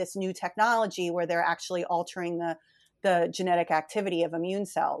tried this new technology where they're actually altering the genetic activity of immune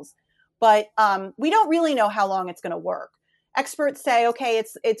cells. But we don't really know how long it's going to work. Experts say, okay,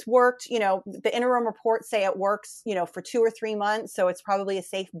 it's worked. The interim reports say it works, for 2 or 3 months. So it's probably a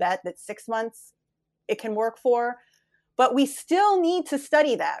safe bet that 6 months it can work for. But we still need to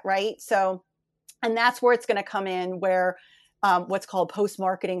study that, right? So, and that's where it's going to come in, where what's called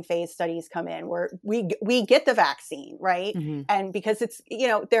post-marketing phase studies come in, where we get the vaccine, right? And because it's,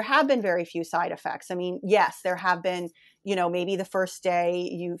 there have been very few side effects. I mean, yes, there have been, maybe the first day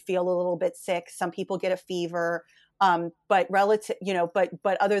you feel a little bit sick. Some people get a fever. But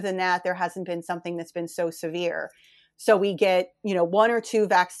but other than that, there hasn't been something that's been so severe. So we get, 1 or 2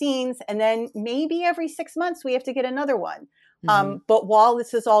 vaccines, and then maybe every 6 months we have to get another one. But while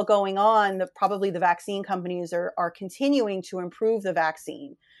this is all going on, probably the vaccine companies are continuing to improve the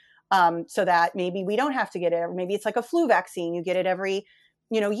vaccine, so that maybe we don't have to get it. Maybe it's like a flu vaccine. You get it every,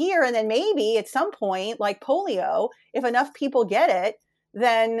 year. And then maybe at some point, like polio, if enough people get it,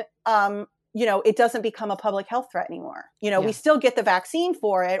 then, it doesn't become a public health threat anymore. We still get the vaccine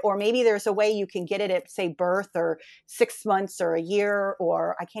for it, or maybe there's a way you can get it at, say, birth, or 6 months or a year,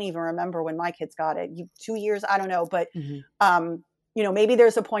 or I can't even remember when my kids got it, 2 years, I don't know. But, maybe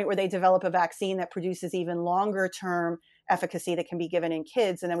there's a point where they develop a vaccine that produces even longer term efficacy that can be given in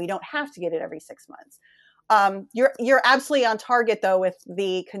kids. And then we don't have to get it every 6 months. You're absolutely on target though with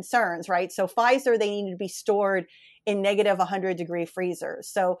the concerns, right? So Pfizer, they need to be stored in negative 100-degree freezers.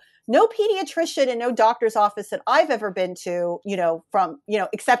 So no pediatrician and no doctor's office that I've ever been to,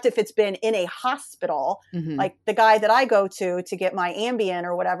 except if it's been in a hospital, like the guy that I go to get my Ambien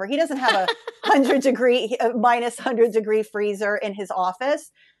or whatever, he doesn't have a minus 100-degree freezer in his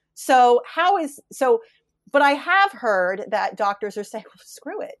office. But I have heard that doctors are saying, well,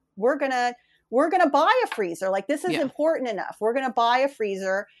 screw it. We're going to buy a freezer. Like, this is important enough. We're going to buy a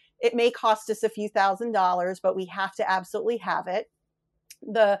freezer. It may cost us a few $1,000s, but we have to absolutely have it.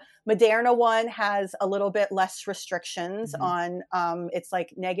 The Moderna one has a little bit less restrictions on, it's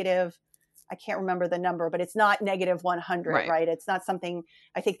like negative, I can't remember the number, but it's not negative 100, right? It's not something,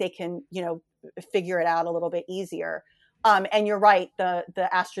 I think they can, figure it out a little bit easier. And you're right, the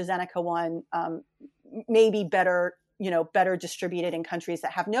AstraZeneca one may be better distributed in countries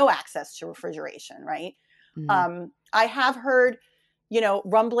that have no access to refrigeration, right? I have heard,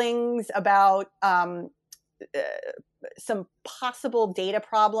 rumblings about some possible data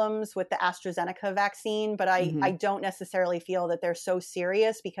problems with the AstraZeneca vaccine, but I don't necessarily feel that they're so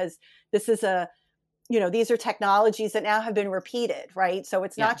serious, because this is these are technologies that now have been repeated, right? So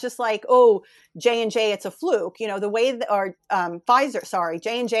it's not just like, oh, J&J, it's a fluke. The way that, or Pfizer, sorry,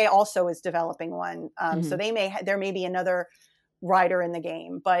 J&J also is developing one. So there may be another rider in the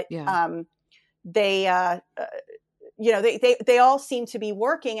game, but they all seem to be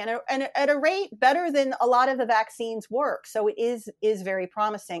working and at a rate better than a lot of the vaccines work. So it is very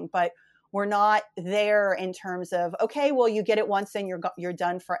promising, but we're not there in terms of, okay, well, you get it once and you're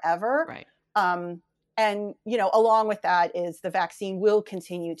done forever. Right. And, along with that is the vaccine will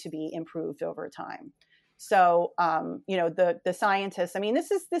continue to be improved over time. So, the scientists, I mean,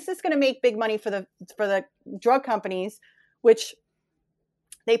 this is going to make big money for the drug companies, which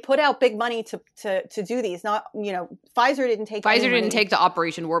they put out big money to do these. Not, Pfizer didn't take the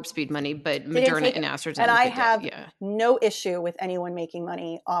Operation Warp Speed money, but Moderna and AstraZeneca and I have no issue with anyone making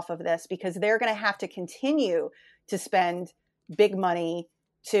money off of this, because they're going to have to continue to spend big money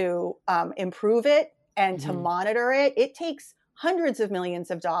to improve it and to monitor it. It takes hundreds of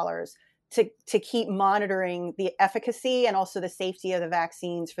millions of dollars to keep monitoring the efficacy and also the safety of the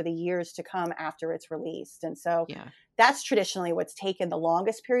vaccines for the years to come after it's released. And so that's traditionally what's taken the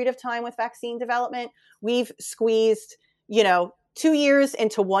longest period of time with vaccine development. We've squeezed, 2 years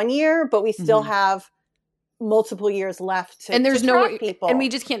into 1 year, but we still have multiple years left to, and there's no way, people. And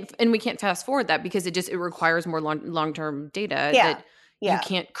we can't fast forward that, because it requires more long-term data that you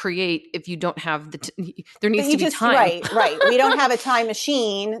can't create if you don't have there needs to be time. Right. We don't have a time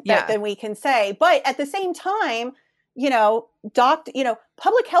machine that then we can say, but at the same time,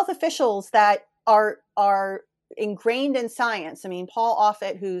 public health officials that are ingrained in science. I mean, Paul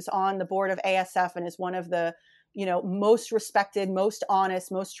Offit, who's on the board of ASF and is one of the, most respected, most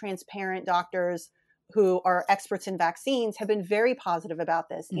honest, most transparent doctors who are experts in vaccines, have been very positive about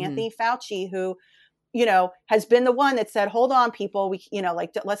this. Anthony Fauci, who, has been the one that said, hold on, people,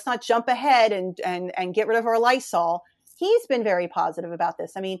 let's not jump ahead and get rid of our Lysol. He's been very positive about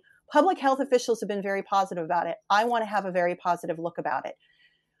this. I mean, public health officials have been very positive about it. I want to have a very positive look about it.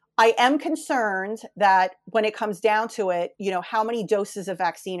 I am concerned that when it comes down to it, how many doses of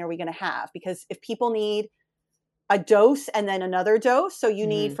vaccine are we going to have? Because if people need a dose and then another dose, so you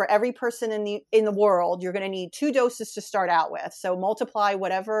need, for every person in the world, you're going to need 2 doses to start out with. So multiply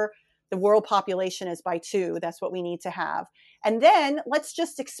whatever the world population is by 2. That's what we need to have. And then let's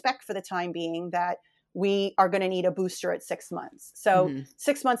just expect for the time being that we are going to need a booster at 6 months. So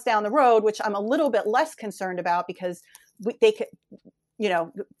 6 months down the road, which I'm a little bit less concerned about, because they could,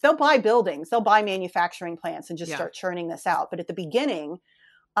 they'll buy buildings, they'll buy manufacturing plants and just start churning this out. But at the beginning,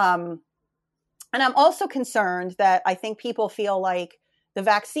 and I'm also concerned that I think people feel like the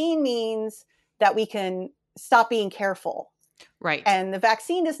vaccine means that we can stop being careful. Right. And the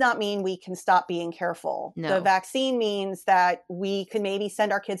vaccine does not mean we can stop being careful. No. The vaccine means that we can maybe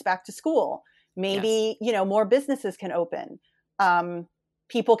send our kids back to school. Maybe, more businesses can open.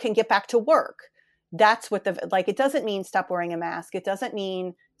 People can get back to work. That's what it doesn't mean stop wearing a mask. It doesn't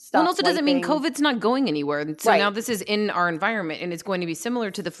mean stop. Well, it also doesn't mean COVID's not going anywhere. So now this is in our environment and it's going to be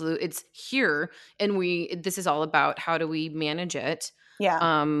similar to the flu. It's here. And this is all about how do we manage it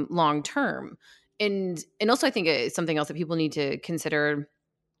long term. And also I think it's something else that people need to consider.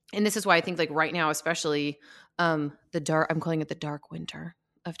 And this is why I think right now, especially I'm calling it the dark winter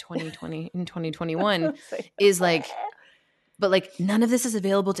of 2020 and 2021 is but none of this is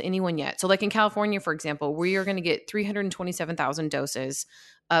available to anyone yet. So in California, for example, we are going to get 327,000 doses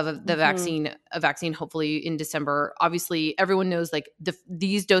of the vaccine, hopefully in December. Obviously everyone knows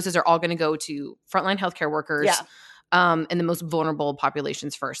these doses are all going to go to frontline healthcare workers. And the most vulnerable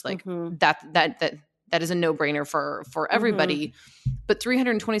populations first. That is a no-brainer for everybody. But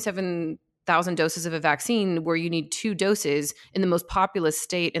 327,000 doses of a vaccine where you need 2 doses in the most populous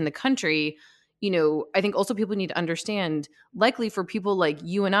state in the country, I think also people need to understand, likely for people like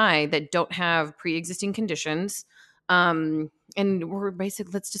you and I that don't have pre-existing conditions, and we're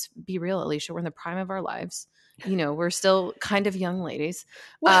basically, let's just be real, Alicia, we're in the prime of our lives. We're still kind of young ladies.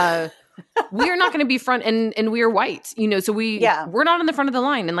 We are not going to be front and we are white, so we're not in the front of the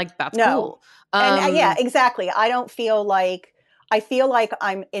line, and that's cool. And exactly. I feel like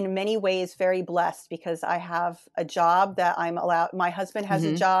I'm in many ways very blessed because I have a job that I'm allowed. My husband has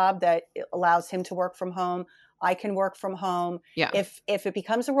a job that allows him to work from home. I can work from home. Yeah. If it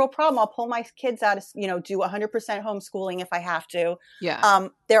becomes a real problem, I'll pull my kids out of, do 100% homeschooling if I have to. Yeah.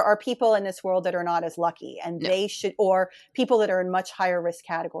 There are people in this world that are not as lucky, and they should, or people that are in much higher risk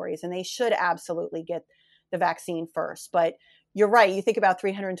categories, and they should absolutely get the vaccine first. But, you're right. You think about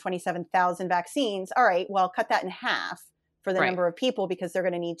 327,000 vaccines. All right, well, cut that in half for the Right. number of people because they're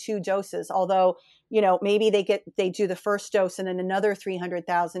going to need 2 doses. Although, maybe they do the first dose and then another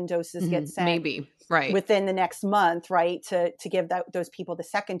 300,000 doses get sent Maybe. Right. within the next month, right? To give those people the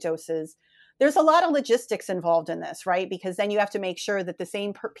second doses. There's a lot of logistics involved in this, right? Because then you have to make sure that the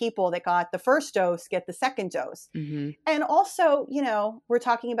same people that got the first dose get the second dose. And also, we're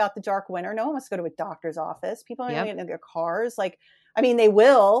talking about the dark winter. No one wants to go to a doctor's office. People aren't getting in their cars. Like, I mean, they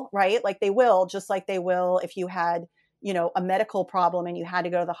will, right? Like they will, just like they will if you had, a medical problem and you had to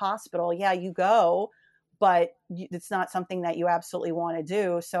go to the hospital. Yeah, you go, but it's not something that you absolutely want to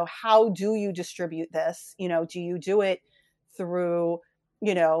do. So how do you distribute this? Do you do it through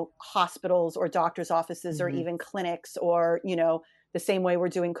hospitals or doctor's offices or even clinics or, the same way we're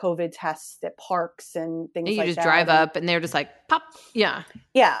doing COVID tests at parks and things like that. You just drive up and they're just like, pop. Yeah.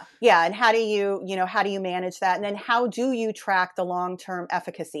 Yeah. Yeah. And how do you manage that? And then how do you track the long-term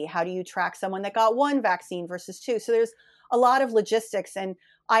efficacy? How do you track someone that got 1 vaccine versus 2? So there's a lot of logistics, and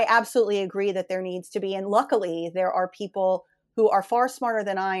I absolutely agree that there needs to be. And luckily there are people who are far smarter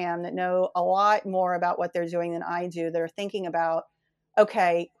than I am that know a lot more about what they're doing than I do, that are thinking about,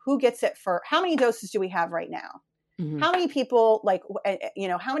 okay, who gets it first? How many doses do we have right now? How many people,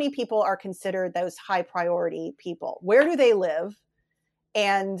 how many people are considered those high priority people? Where do they live?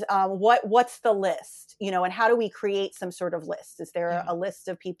 And what's the list? And how do we create some sort of list? Is there a list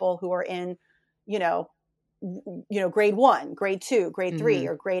of people who are in, grade 1, grade 2, grade 3,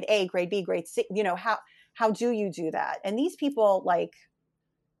 or grade A, grade B, grade C? How do you do that? And these people,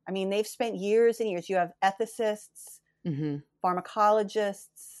 they've spent years and years. You have ethicists,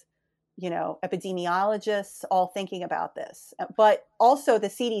 pharmacologists, epidemiologists, all thinking about this. But also the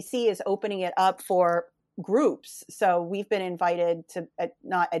CDC is opening it up for groups. So we've been invited to,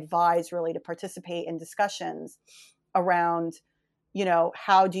 not advise really, to participate in discussions around,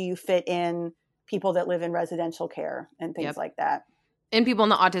 how do you fit in people that live in residential care and things like that. And people on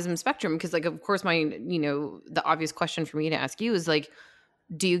the autism spectrum, because of course the obvious question for me to ask you is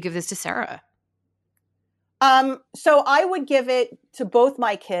do you give this to Sarah? So I would give it to both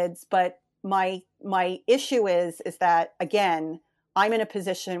my kids, but my issue is that, again, I'm in a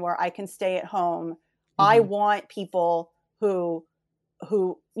position where I can stay at home. I want people who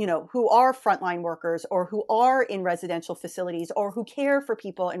are frontline workers or who are in residential facilities or who care for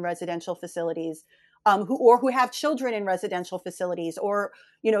people in residential facilities, who have children in residential facilities, or,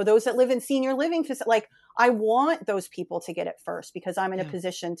 those that live in senior living facilities. I want those people to get it first because I'm in a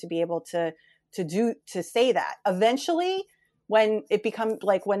position to be able to say that. Eventually, when it becomes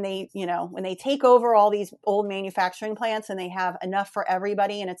when they take over all these old manufacturing plants and they have enough for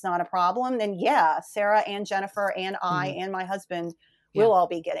everybody and it's not a problem, then Sarah and Jennifer and I and my husband will all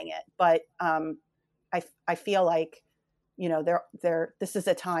be getting it. But I feel like, this is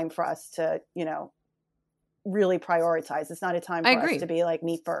a time for us to, really prioritize. It's not a time for us to be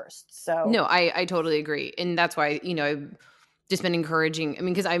me first. So no, I totally agree. And that's why, I've just been encouraging.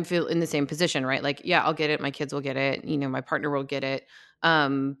 Because I feel in the same position, right? I'll get it. My kids will get it. My partner will get it.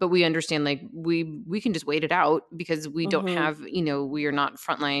 But we understand we can just wait it out because we don't have, we are not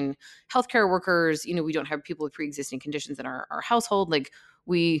frontline healthcare workers. We don't have people with pre-existing conditions in our household.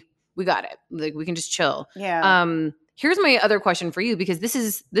 We got it. We can just chill. Yeah. Here's my other question for you, because this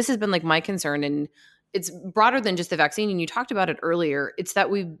has been my concern, and it's broader than just the vaccine. And you talked about it earlier. It's that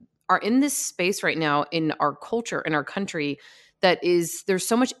we are in this space right now in our culture, in our country, there's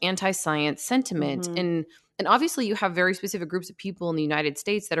so much anti-science sentiment. And obviously you have very specific groups of people in the United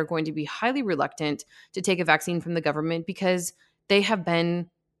States that are going to be highly reluctant to take a vaccine from the government because they have been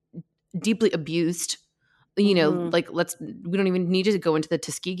deeply abused. We don't even need to go into the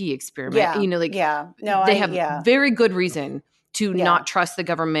Tuskegee experiment. They have very good reason to not trust the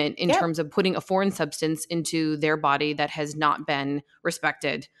government in terms of putting a foreign substance into their body that has not been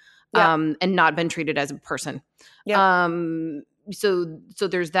respected and not been treated as a person. So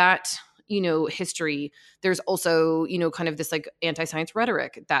there's that, history. There's also, kind of this anti-science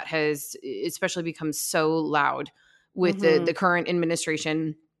rhetoric that has especially become so loud with the current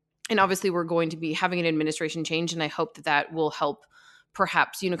administration. And obviously we're going to be having an administration change. And I hope that will help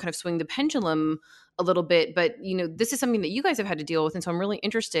perhaps, kind of swing the pendulum a little bit. But, this is something that you guys have had to deal with. And so I'm really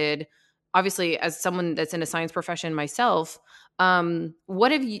interested, obviously, as someone that's in a science profession myself,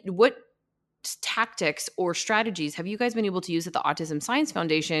 what tactics or strategies have you guys been able to use at the Autism Science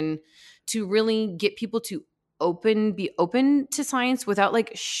Foundation to really get people to be open to science without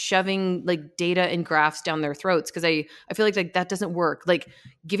shoving data and graphs down their throats? Because I feel like that doesn't work.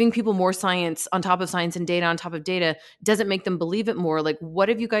 Giving people more science on top of science and data on top of data doesn't make them believe it more. What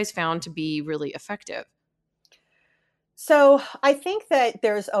have you guys found to be really effective? So I think that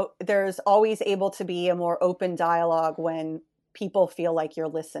there's always able to be a more open dialogue when people feel like you're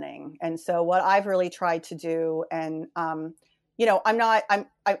listening. And so what I've really tried to do, and I'm not a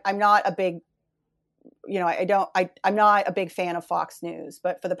big, I'm not a big fan of Fox News,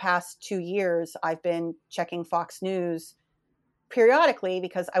 but for the past 2 years, I've been checking Fox News periodically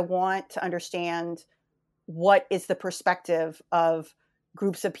because I want to understand what is the perspective of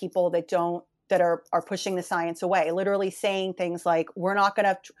groups of people that are pushing the science away, literally saying things like, we're not going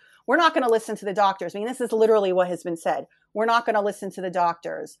to listen to the doctors. I mean, this is literally what has been said. We're not going to listen to the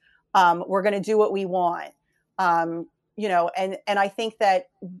doctors. We're going to do what we want. And I think that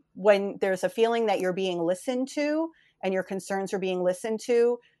when there's a feeling that you're being listened to and your concerns are being listened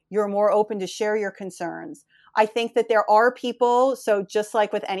to, you're more open to share your concerns. I think that there are people, so just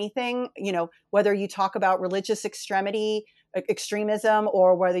like with anything, whether you talk about religious extremism,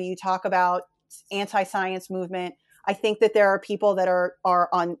 or whether you talk about anti-science movement, I think that there are people that are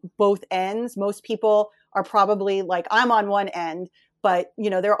on both ends. Most people are probably like, I'm on one end, but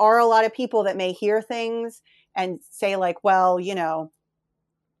there are a lot of people that may hear things and say like, well,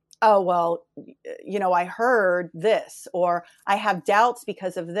 oh, well, I heard this, or I have doubts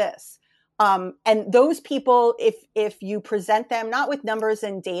because of this. And those people, if you present them not with numbers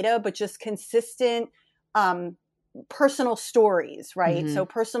and data, but just consistent personal stories, right? Mm-hmm. So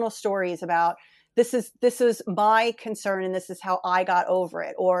personal stories about this is my concern and this is how I got over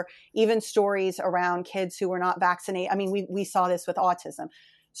it, or even stories around kids who were not vaccinated. I mean, we saw this with autism.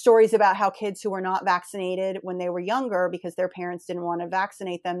 Stories about how kids who were not vaccinated when they were younger because their parents didn't want to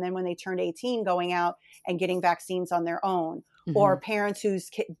vaccinate them, then when they turned 18, going out and getting vaccines on their own. Mm-hmm. Or parents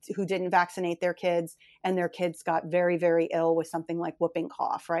who didn't vaccinate their kids and their kids got very, very ill with something like whooping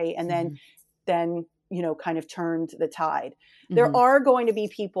cough, right? And then kind of turned the tide. Mm-hmm. There are going to be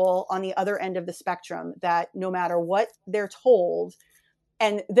people on the other end of the spectrum that no matter what they're told,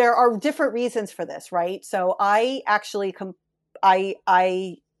 and there are different reasons for this, right? So I actually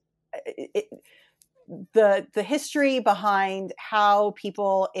the history behind how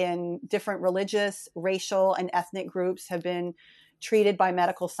people in different religious, racial, and ethnic groups have been treated by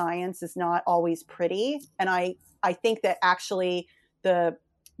medical science is not always pretty. And I think that actually the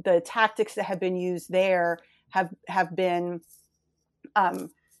tactics that have been used there have been,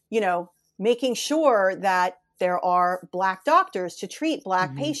 making sure that there are Black doctors to treat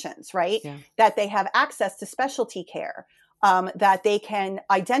Black mm-hmm. patients, right? Yeah. That they have access to specialty care. That they can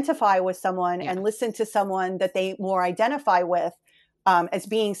identify with someone and listen to someone that they more identify with as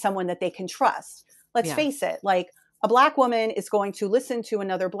being someone that they can trust. Let's face it, like a Black woman is going to listen to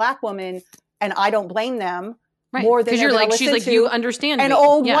another Black woman, and I don't blame them more than they're like, she's like, you understand an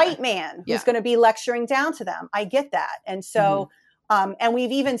old white man who's going to be lecturing down to them. I get that. And so, and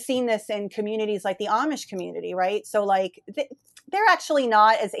we've even seen this in communities like the Amish community, right? So like they're actually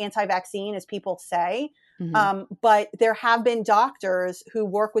not as anti-vaccine as people say. Mm-hmm. But there have been doctors who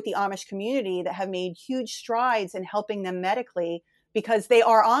work with the Amish community that have made huge strides in helping them medically because they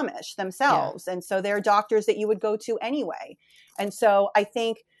are Amish themselves. Yeah. And so they're doctors that you would go to anyway. And so I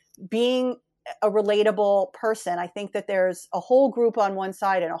think being a relatable person, I think that there's a whole group on one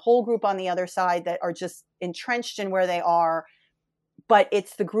side and a whole group on the other side that are just entrenched in where they are. But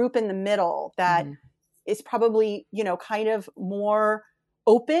it's the group in the middle that mm-hmm. is probably, kind of more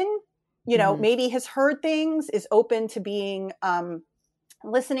open, mm-hmm. maybe has heard things, is open to being,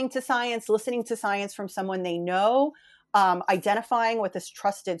 listening to science from someone they know, identifying with this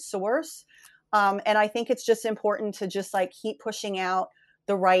trusted source. And I think it's just important to just like keep pushing out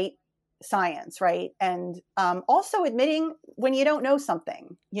the right science, right? And also admitting when you don't know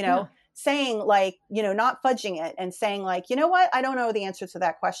something, saying like, not fudging it and saying like, you know what, I don't know the answer to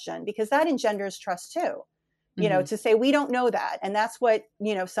that question, because that engenders trust too. Mm-hmm. To say we don't know that. And that's what,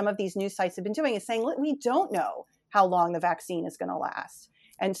 some of these news sites have been doing, is saying, we don't know how long the vaccine is going to last.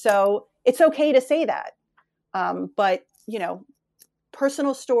 And so it's okay to say that. But,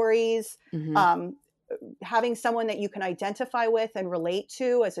 personal stories, mm-hmm. Having someone that you can identify with and relate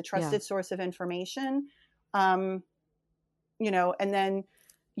to as a trusted source of information, and then,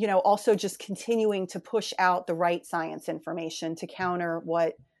 also just continuing to push out the right science information to counter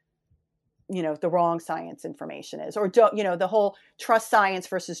what, the wrong science information is, or don't, the whole trust science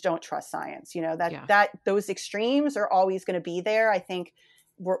versus don't trust science, that those extremes are always going to be there. I think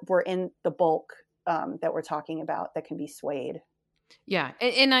we're in the bulk that we're talking about that can be swayed. Yeah.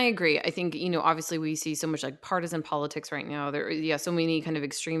 And I agree. I think, obviously we see so much like partisan politics right now. There, so many kind of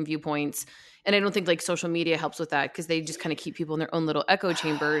extreme viewpoints. And I don't think like social media helps with that, because they just kind of keep people in their own little echo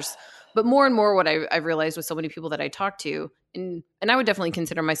chambers. But more and more what I've realized with so many people that I talk to, and I would definitely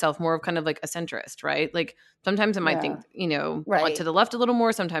consider myself more of kind of like a centrist, right? Like sometimes I might think, Right. to the left a little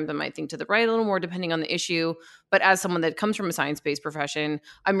more. Sometimes I might think to the right a little more, depending on the issue. But as someone that comes from a science-based profession,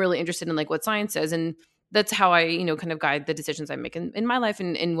 I'm really interested in like what science says. And that's how I, kind of guide the decisions I make in my life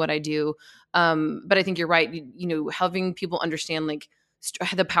and in what I do. But I think you're right. Having people understand like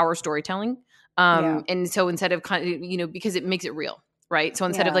the power of storytelling. And so instead of kind of, because it makes it real. Right. So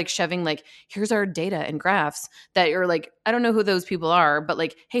instead of like shoving like, here's our data and graphs that you're like, I don't know who those people are, but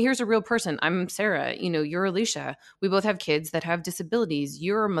like, hey, here's a real person. I'm Sarah. You're Alicia. We both have kids that have disabilities.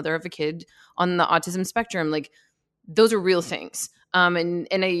 You're a mother of a kid on the autism spectrum. Like those are real things. And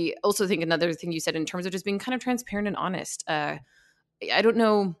I also think another thing you said in terms of just being kind of transparent and honest. I don't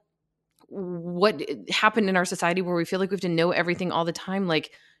know what happened in our society where we feel like we have to know everything all the time.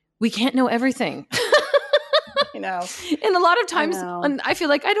 Like we can't know everything. And a lot of times I feel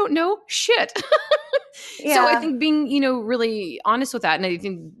like I don't know shit. So I think being, really honest with that. And I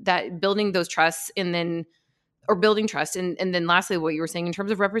think that building those trusts building trust. And then lastly, what you were saying in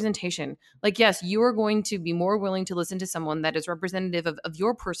terms of representation, like, yes, you are going to be more willing to listen to someone that is representative of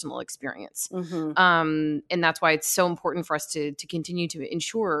your personal experience. And that's why it's so important for us to continue to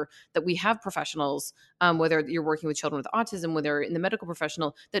ensure that we have professionals, whether you're working with children with autism, whether in the medical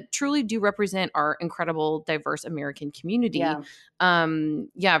professional, that truly do represent our incredible, diverse American community.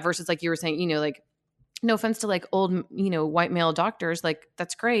 Versus like you were saying, like, no offense to like old, white male doctors, like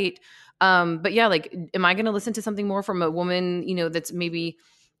that's great. But yeah, like, am I going to listen to something more from a woman, that's maybe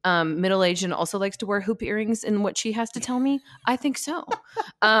middle-aged and also likes to wear hoop earrings in what she has to tell me? I think so.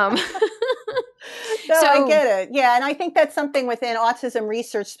 No, I get it. Yeah. And I think that's something within autism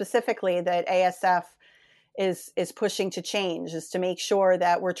research specifically that ASF is pushing to change, is to make sure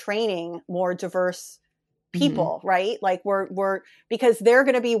that we're training more diverse people, right? Like we're because they're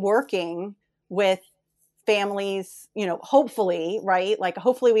going to be working with families, hopefully, right? Like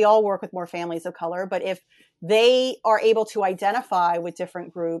hopefully we all work with more families of color, but if they are able to identify with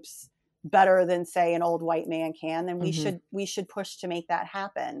different groups better than say an old white man can, then we should push to make that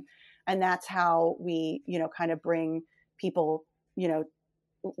happen. And that's how we, kind of bring people,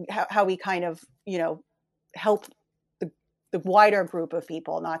 how we kind of, help the wider group of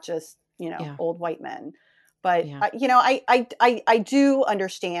people, not just, old white men. But, I do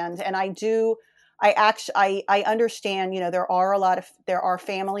understand. And I understand, there are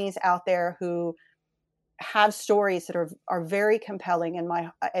families out there who have stories that are very compelling and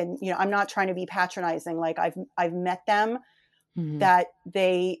I'm not trying to be patronizing. Like I've met them that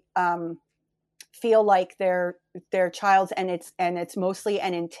they feel like their child's and it's mostly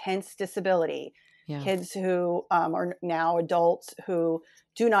an intense disability. Kids who are now adults who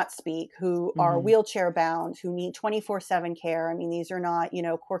do not speak, who are wheelchair bound, who need 24/7 care. I mean, these are not,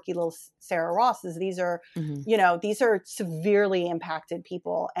 quirky little Sarah Rosses. These are, these are severely impacted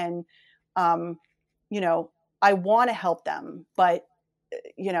people. And, I want to help them, but,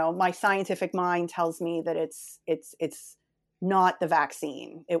 my scientific mind tells me that it's not the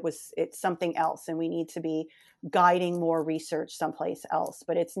vaccine. It's something else. And we need to be guiding more research someplace else,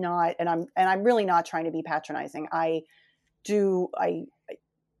 but it's not. And I'm really not trying to be patronizing. I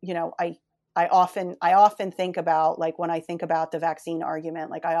often think about, like, when I think about the vaccine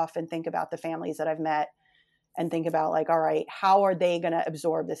argument, like I often think about the families that I've met and think about like, all right, how are they going to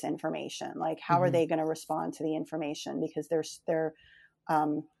absorb this information? Like, how are they going to respond to the information? Because they're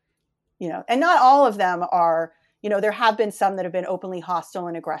and not all of them are, there have been some that have been openly hostile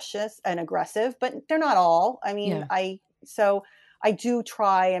and aggressive, but they're not all. I mean, I do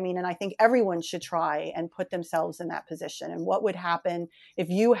try. I mean, and I think everyone should try and put themselves in that position. And what would happen if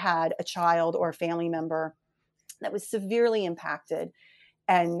you had a child or a family member that was severely impacted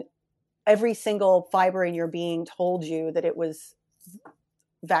and every single fiber in your being told you that it was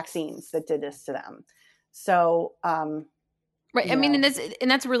vaccines that did this to them? So, right. I mean,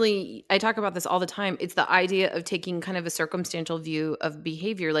 and that's really, I talk about this all the time. It's the idea of taking kind of a circumstantial view of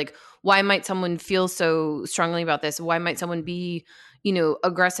behavior. Like, why might someone feel so strongly about this? Why might someone be,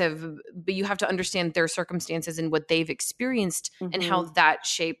 aggressive? But you have to understand their circumstances and what they've experienced and how that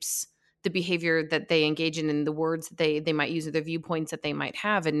shapes the behavior that they engage in and the words that they might use or the viewpoints that they might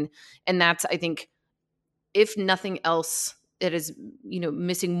have. And that's, I think, if nothing else, it is,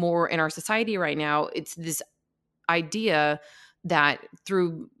 missing more in our society right now. It's this idea that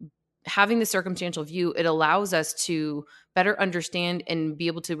through having the circumstantial view, it allows us to better understand and be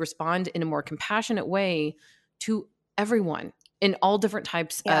able to respond in a more compassionate way to everyone in all different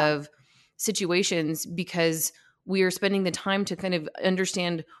types of situations, because we are spending the time to kind of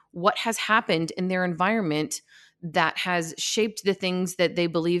understand what has happened in their environment that has shaped the things that they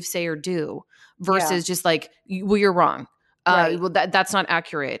believe, say, or do, versus Yeah. just like, well, you're wrong. Right. Well, that's not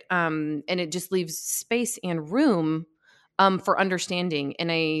accurate. And it just leaves space and room for understanding.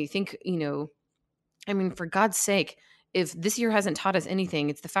 And I think, I mean, for God's sake, if this year hasn't taught us anything,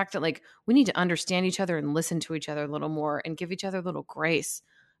 it's the fact that like we need to understand each other and listen to each other a little more and give each other a little grace.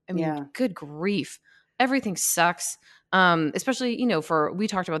 I mean, Yeah. good grief. Everything sucks. Especially, we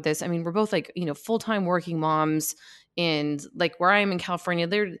talked about this. I mean, we're both like, full-time working moms, and like where I am in California,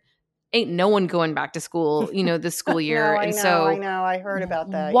 there ain't no one going back to school, this school year. No, I And know. so I know. I heard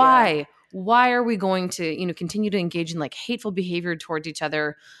about that. Yeah. why are we going to continue to engage in like hateful behavior towards each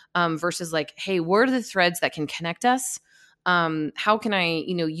other, versus like, hey, what are the threads that can connect us? How can I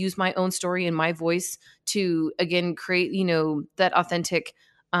use my own story and my voice to again create that authentic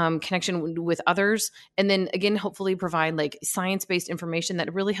connection with others, and then again hopefully provide like science-based information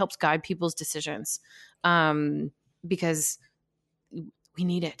that really helps guide people's decisions, because we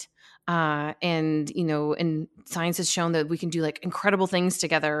need it. And science has shown that we can do like incredible things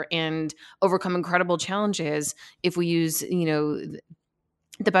together and overcome incredible challenges if we use,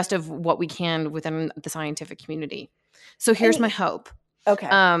 the best of what we can within the scientific community. So here's my hope. Okay.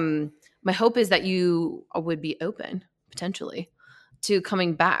 My hope is that you would be open potentially to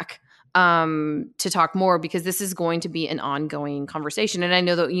coming back to talk more, because this is going to be an ongoing conversation. And I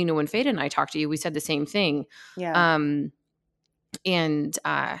know that, when Fada and I talked to you, we said the same thing. Yeah. And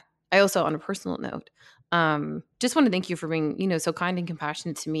I also, on a personal note, just want to thank you for being, so kind and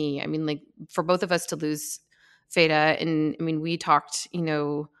compassionate to me. I mean, like for both of us to lose Fada, and I mean, we talked,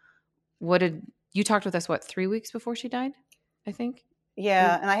 you talked with us, 3 weeks before she died, I think?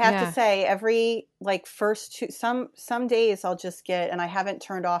 Yeah. And I have to say, every like first some days I'll just get, and I haven't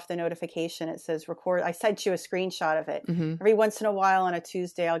turned off the notification. It says record. I sent you a screenshot of it. Mm-hmm. Every once in a while on a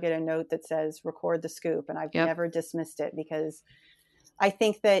Tuesday, I'll get a note that says record the scoop. And I've never dismissed it, because I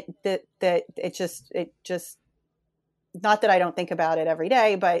think that it just, not that I don't think about it every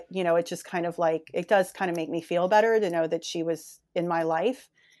day, but it just kind of like, it does kind of make me feel better to know that she was in my life.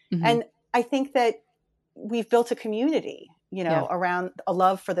 Mm-hmm. And I think that we've built a community, around a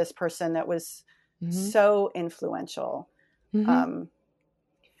love for this person that was so influential. Mm-hmm.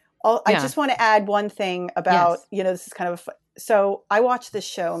 I just want to add one thing about, this is kind of, so I watched this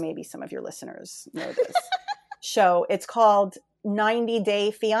show, maybe some of your listeners know this show. It's called 90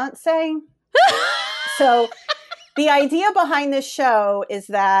 Day Fiance. So the idea behind this show is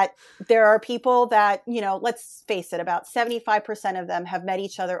that there are people that, let's face it, about 75% of them have met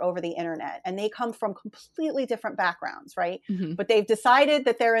each other over the internet, and they come from completely different backgrounds, right? Mm-hmm. But they've decided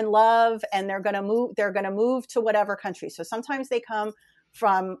that they're in love and they're going to move to whatever country. So sometimes they come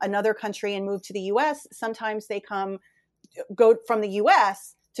from another country and move to the US. Sometimes they go from the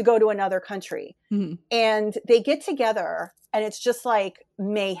US to go to another country. Mm-hmm. And they get together, and it's just like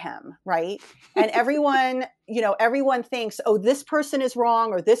mayhem, right? And everyone thinks, oh, this person is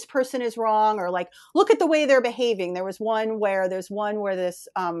wrong, or this person is wrong, or like, look at the way they're behaving. There's one where this,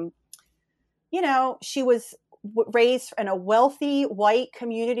 she was raised in a wealthy white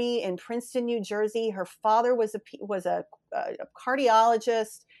community in Princeton, New Jersey. Her father was a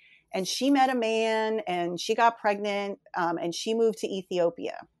cardiologist, and she met a man, and she got pregnant, and she moved to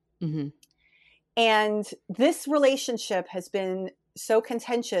Ethiopia. Mm-hmm. And this relationship has been so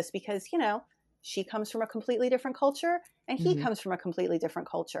contentious because, she comes from a completely different culture, and he comes from a completely different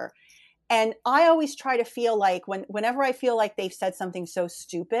culture. And I always try to feel like whenever I feel like they've said something so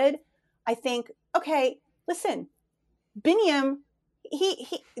stupid, I think, okay, listen, Binyam,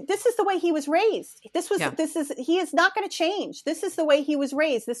 this is the way he was raised. He is not going to change. This is the way he was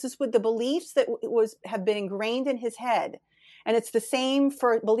raised. This is what the beliefs that have been ingrained in his head. And it's the same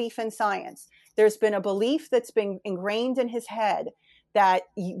for belief in science. There's been a belief that's been ingrained in his head that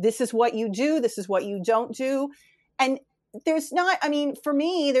this is what you do, this is what you don't do. And for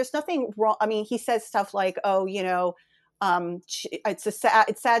me, there's nothing wrong. I mean, he says stuff like, oh, it's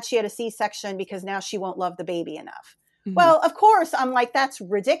sad she had a C-section because now she won't love the baby enough. Mm-hmm. Well, of course, I'm like, that's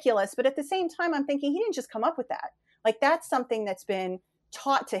ridiculous. But at the same time, I'm thinking he didn't just come up with that. Like, that's something that's been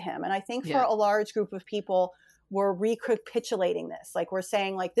taught to him. And I think for a large group of people, we're recapitulating this. Like, we're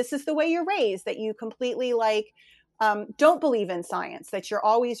saying, like, this is the way you're raised, that you completely don't believe in science, that you're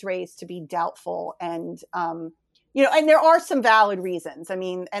always raised to be doubtful. And, and there are some valid reasons. I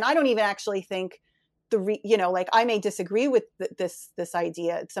mean, and I don't even actually think I may disagree with this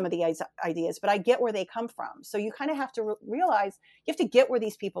idea, some of the ideas, but I get where they come from. So you kind of have to realize you have to get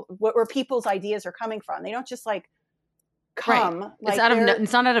where people's ideas are coming from. They don't just come. Right.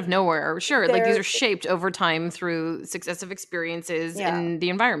 It's not out of nowhere. Sure. Like, these are shaped over time through successive experiences in the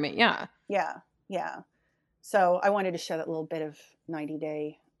environment. Yeah. Yeah. Yeah. So I wanted to share that little bit of 90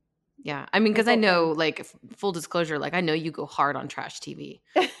 Day. Yeah. I mean, because I know, like, full disclosure, like, I know you go hard on trash TV.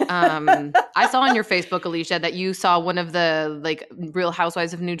 I saw on your Facebook, Alicia, that you saw one of the, like, Real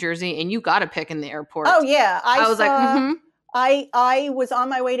Housewives of New Jersey, and you got a pic in the airport. Oh, yeah. I was like, I was on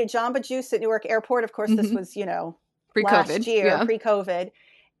my way to Jamba Juice at Newark Airport. Of course, this was, Pre-COVID. last year, pre-COVID.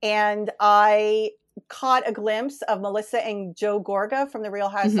 And I caught a glimpse of Melissa and Joe Gorga from the Real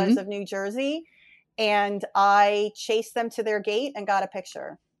Housewives of New Jersey. And I chased them to their gate and got a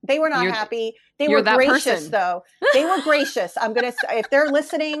picture. They were not happy. They were gracious, though. They were gracious. I'm going to say, if they're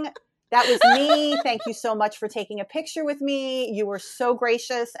listening, that was me. Thank you so much for taking a picture with me. You were so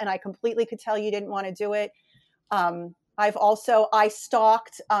gracious, and I completely could tell you didn't want to do it. I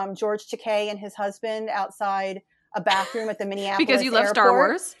stalked George Takei and his husband outside a bathroom at the Minneapolis because you love airport. Star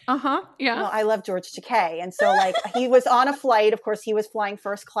Wars. Yeah. Well, I love George Takei. And so, like, he was on a flight. Of course, he was flying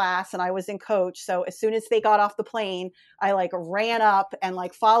first class and I was in coach. So as soon as they got off the plane, I like ran up and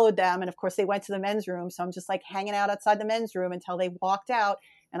like followed them. And of course they went to the men's room. So I'm just like hanging out outside the men's room until they walked out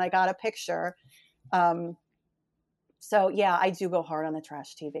and I got a picture. So yeah, I do go hard on the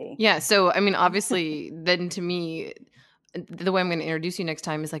trash TV. Yeah. So, I mean, obviously then to me, the way I'm going to introduce you next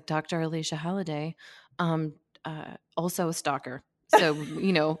time is like Dr. Alicia Halliday. Also a stalker. So,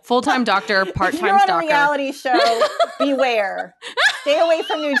 full-time doctor, part-time stalker. If you're on a reality show, beware. Stay away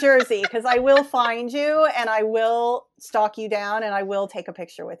from New Jersey because I will find you and I will stalk you down and I will take a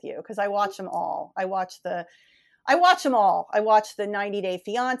picture with you because I watch them all. I watch them all. I watch the 90 Day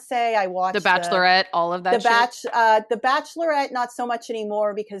Fiance. I watch The Bachelorette, all of that The Bachelorette, not so much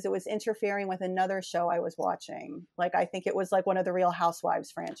anymore because it was interfering with another show I was watching. Like, I think it was like one of the Real Housewives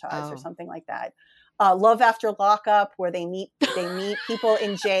franchise or something like that. Love After Lockup, where they meet people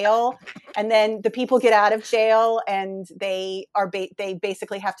in jail, and then the people get out of jail, and they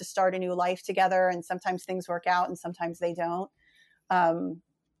basically have to start a new life together. And sometimes things work out, and sometimes they don't.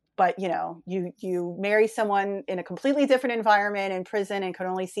 But you marry someone in a completely different environment in prison, and can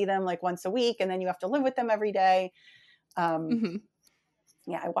only see them like once a week, and then you have to live with them every day.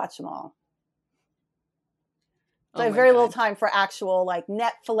 Yeah, I watch them all. So I have very little time for actual like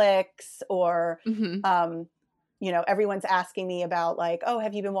Netflix or, everyone's asking me about like, oh,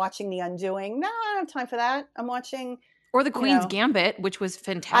 have you been watching The Undoing? No, I don't have time for that. I'm watching. Or The Queen's Gambit, which was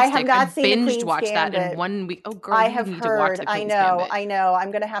fantastic. I have not seen The Queen's watched Gambit. That in 1 week. Oh, girl, I you have need heard, to watch The Queen's Gambit. I know.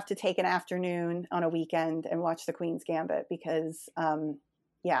 I'm going to have to take an afternoon on a weekend and watch The Queen's Gambit because, I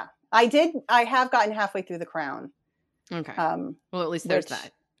have gotten halfway through The Crown. Okay. Well, at least there's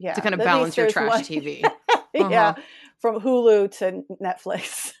that. Yeah. To kind of balance your trash TV. Yeah. From Hulu to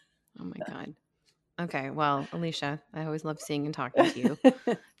Netflix. Oh my God. Okay. Well, Alicia, I always love seeing and talking to you.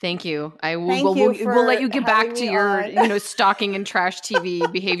 Thank you. We'll let you get back to your, stalking and trash TV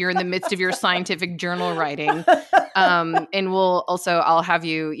behavior in the midst of your scientific journal writing. And I'll have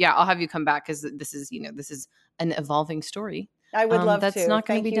you come back because this is an evolving story. I would love that's to. That's not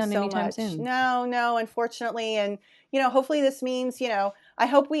going to be done so anytime much. soon. No, unfortunately. And, hopefully this means, I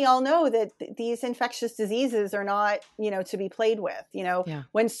hope we all know that these infectious diseases are not, to be played with.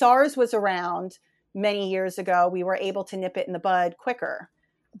 When SARS was around many years ago, we were able to nip it in the bud quicker.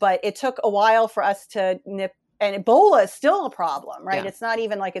 But it took a while for us to nip, and Ebola is still a problem, right? Yeah. It's not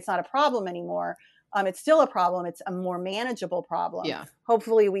even like it's not a problem anymore. It's still a problem. It's a more manageable problem. Yeah.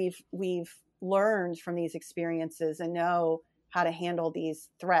 Hopefully we've learned from these experiences and know how to handle these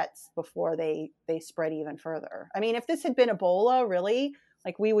threats before they spread even further. I mean, if this had been Ebola, really,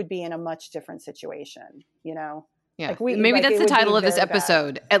 like we would be in a much different situation, Yeah. Like maybe that's the title of this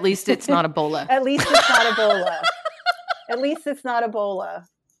episode. Bad. At least it's not Ebola. At least it's not Ebola. At least it's not Ebola.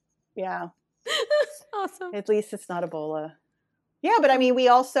 Yeah. Awesome. At least it's not Ebola. Yeah. But I mean,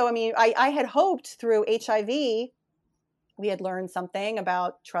 I had hoped through HIV, we had learned something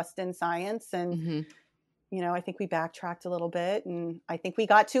about trust in science and, I think we backtracked a little bit and I think we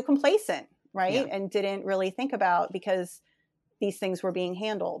got too complacent, right? Yeah. And didn't really think about because these things were being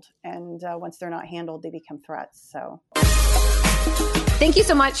handled. And once they're not handled, they become threats. So thank you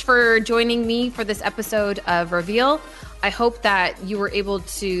so much for joining me for this episode of Reveal. I hope that you were able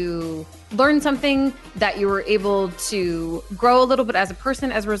to learn something, that you were able to grow a little bit as a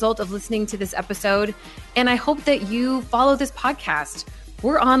person as a result of listening to this episode. And I hope that you follow this podcast.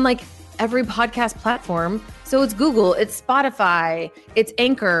 We're on like every podcast platform. So it's Google, it's Spotify, it's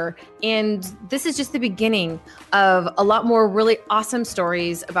Anchor. And this is just the beginning of a lot more really awesome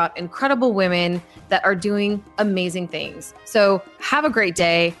stories about incredible women that are doing amazing things. So have a great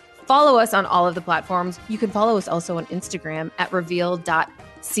day. Follow us on all of the platforms. You can follow us also on Instagram at reveal.comm.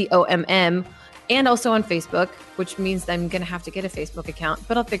 and also on Facebook, which means I'm going to have to get a Facebook account,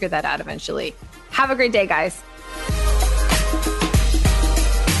 but I'll figure that out eventually. Have a great day, guys.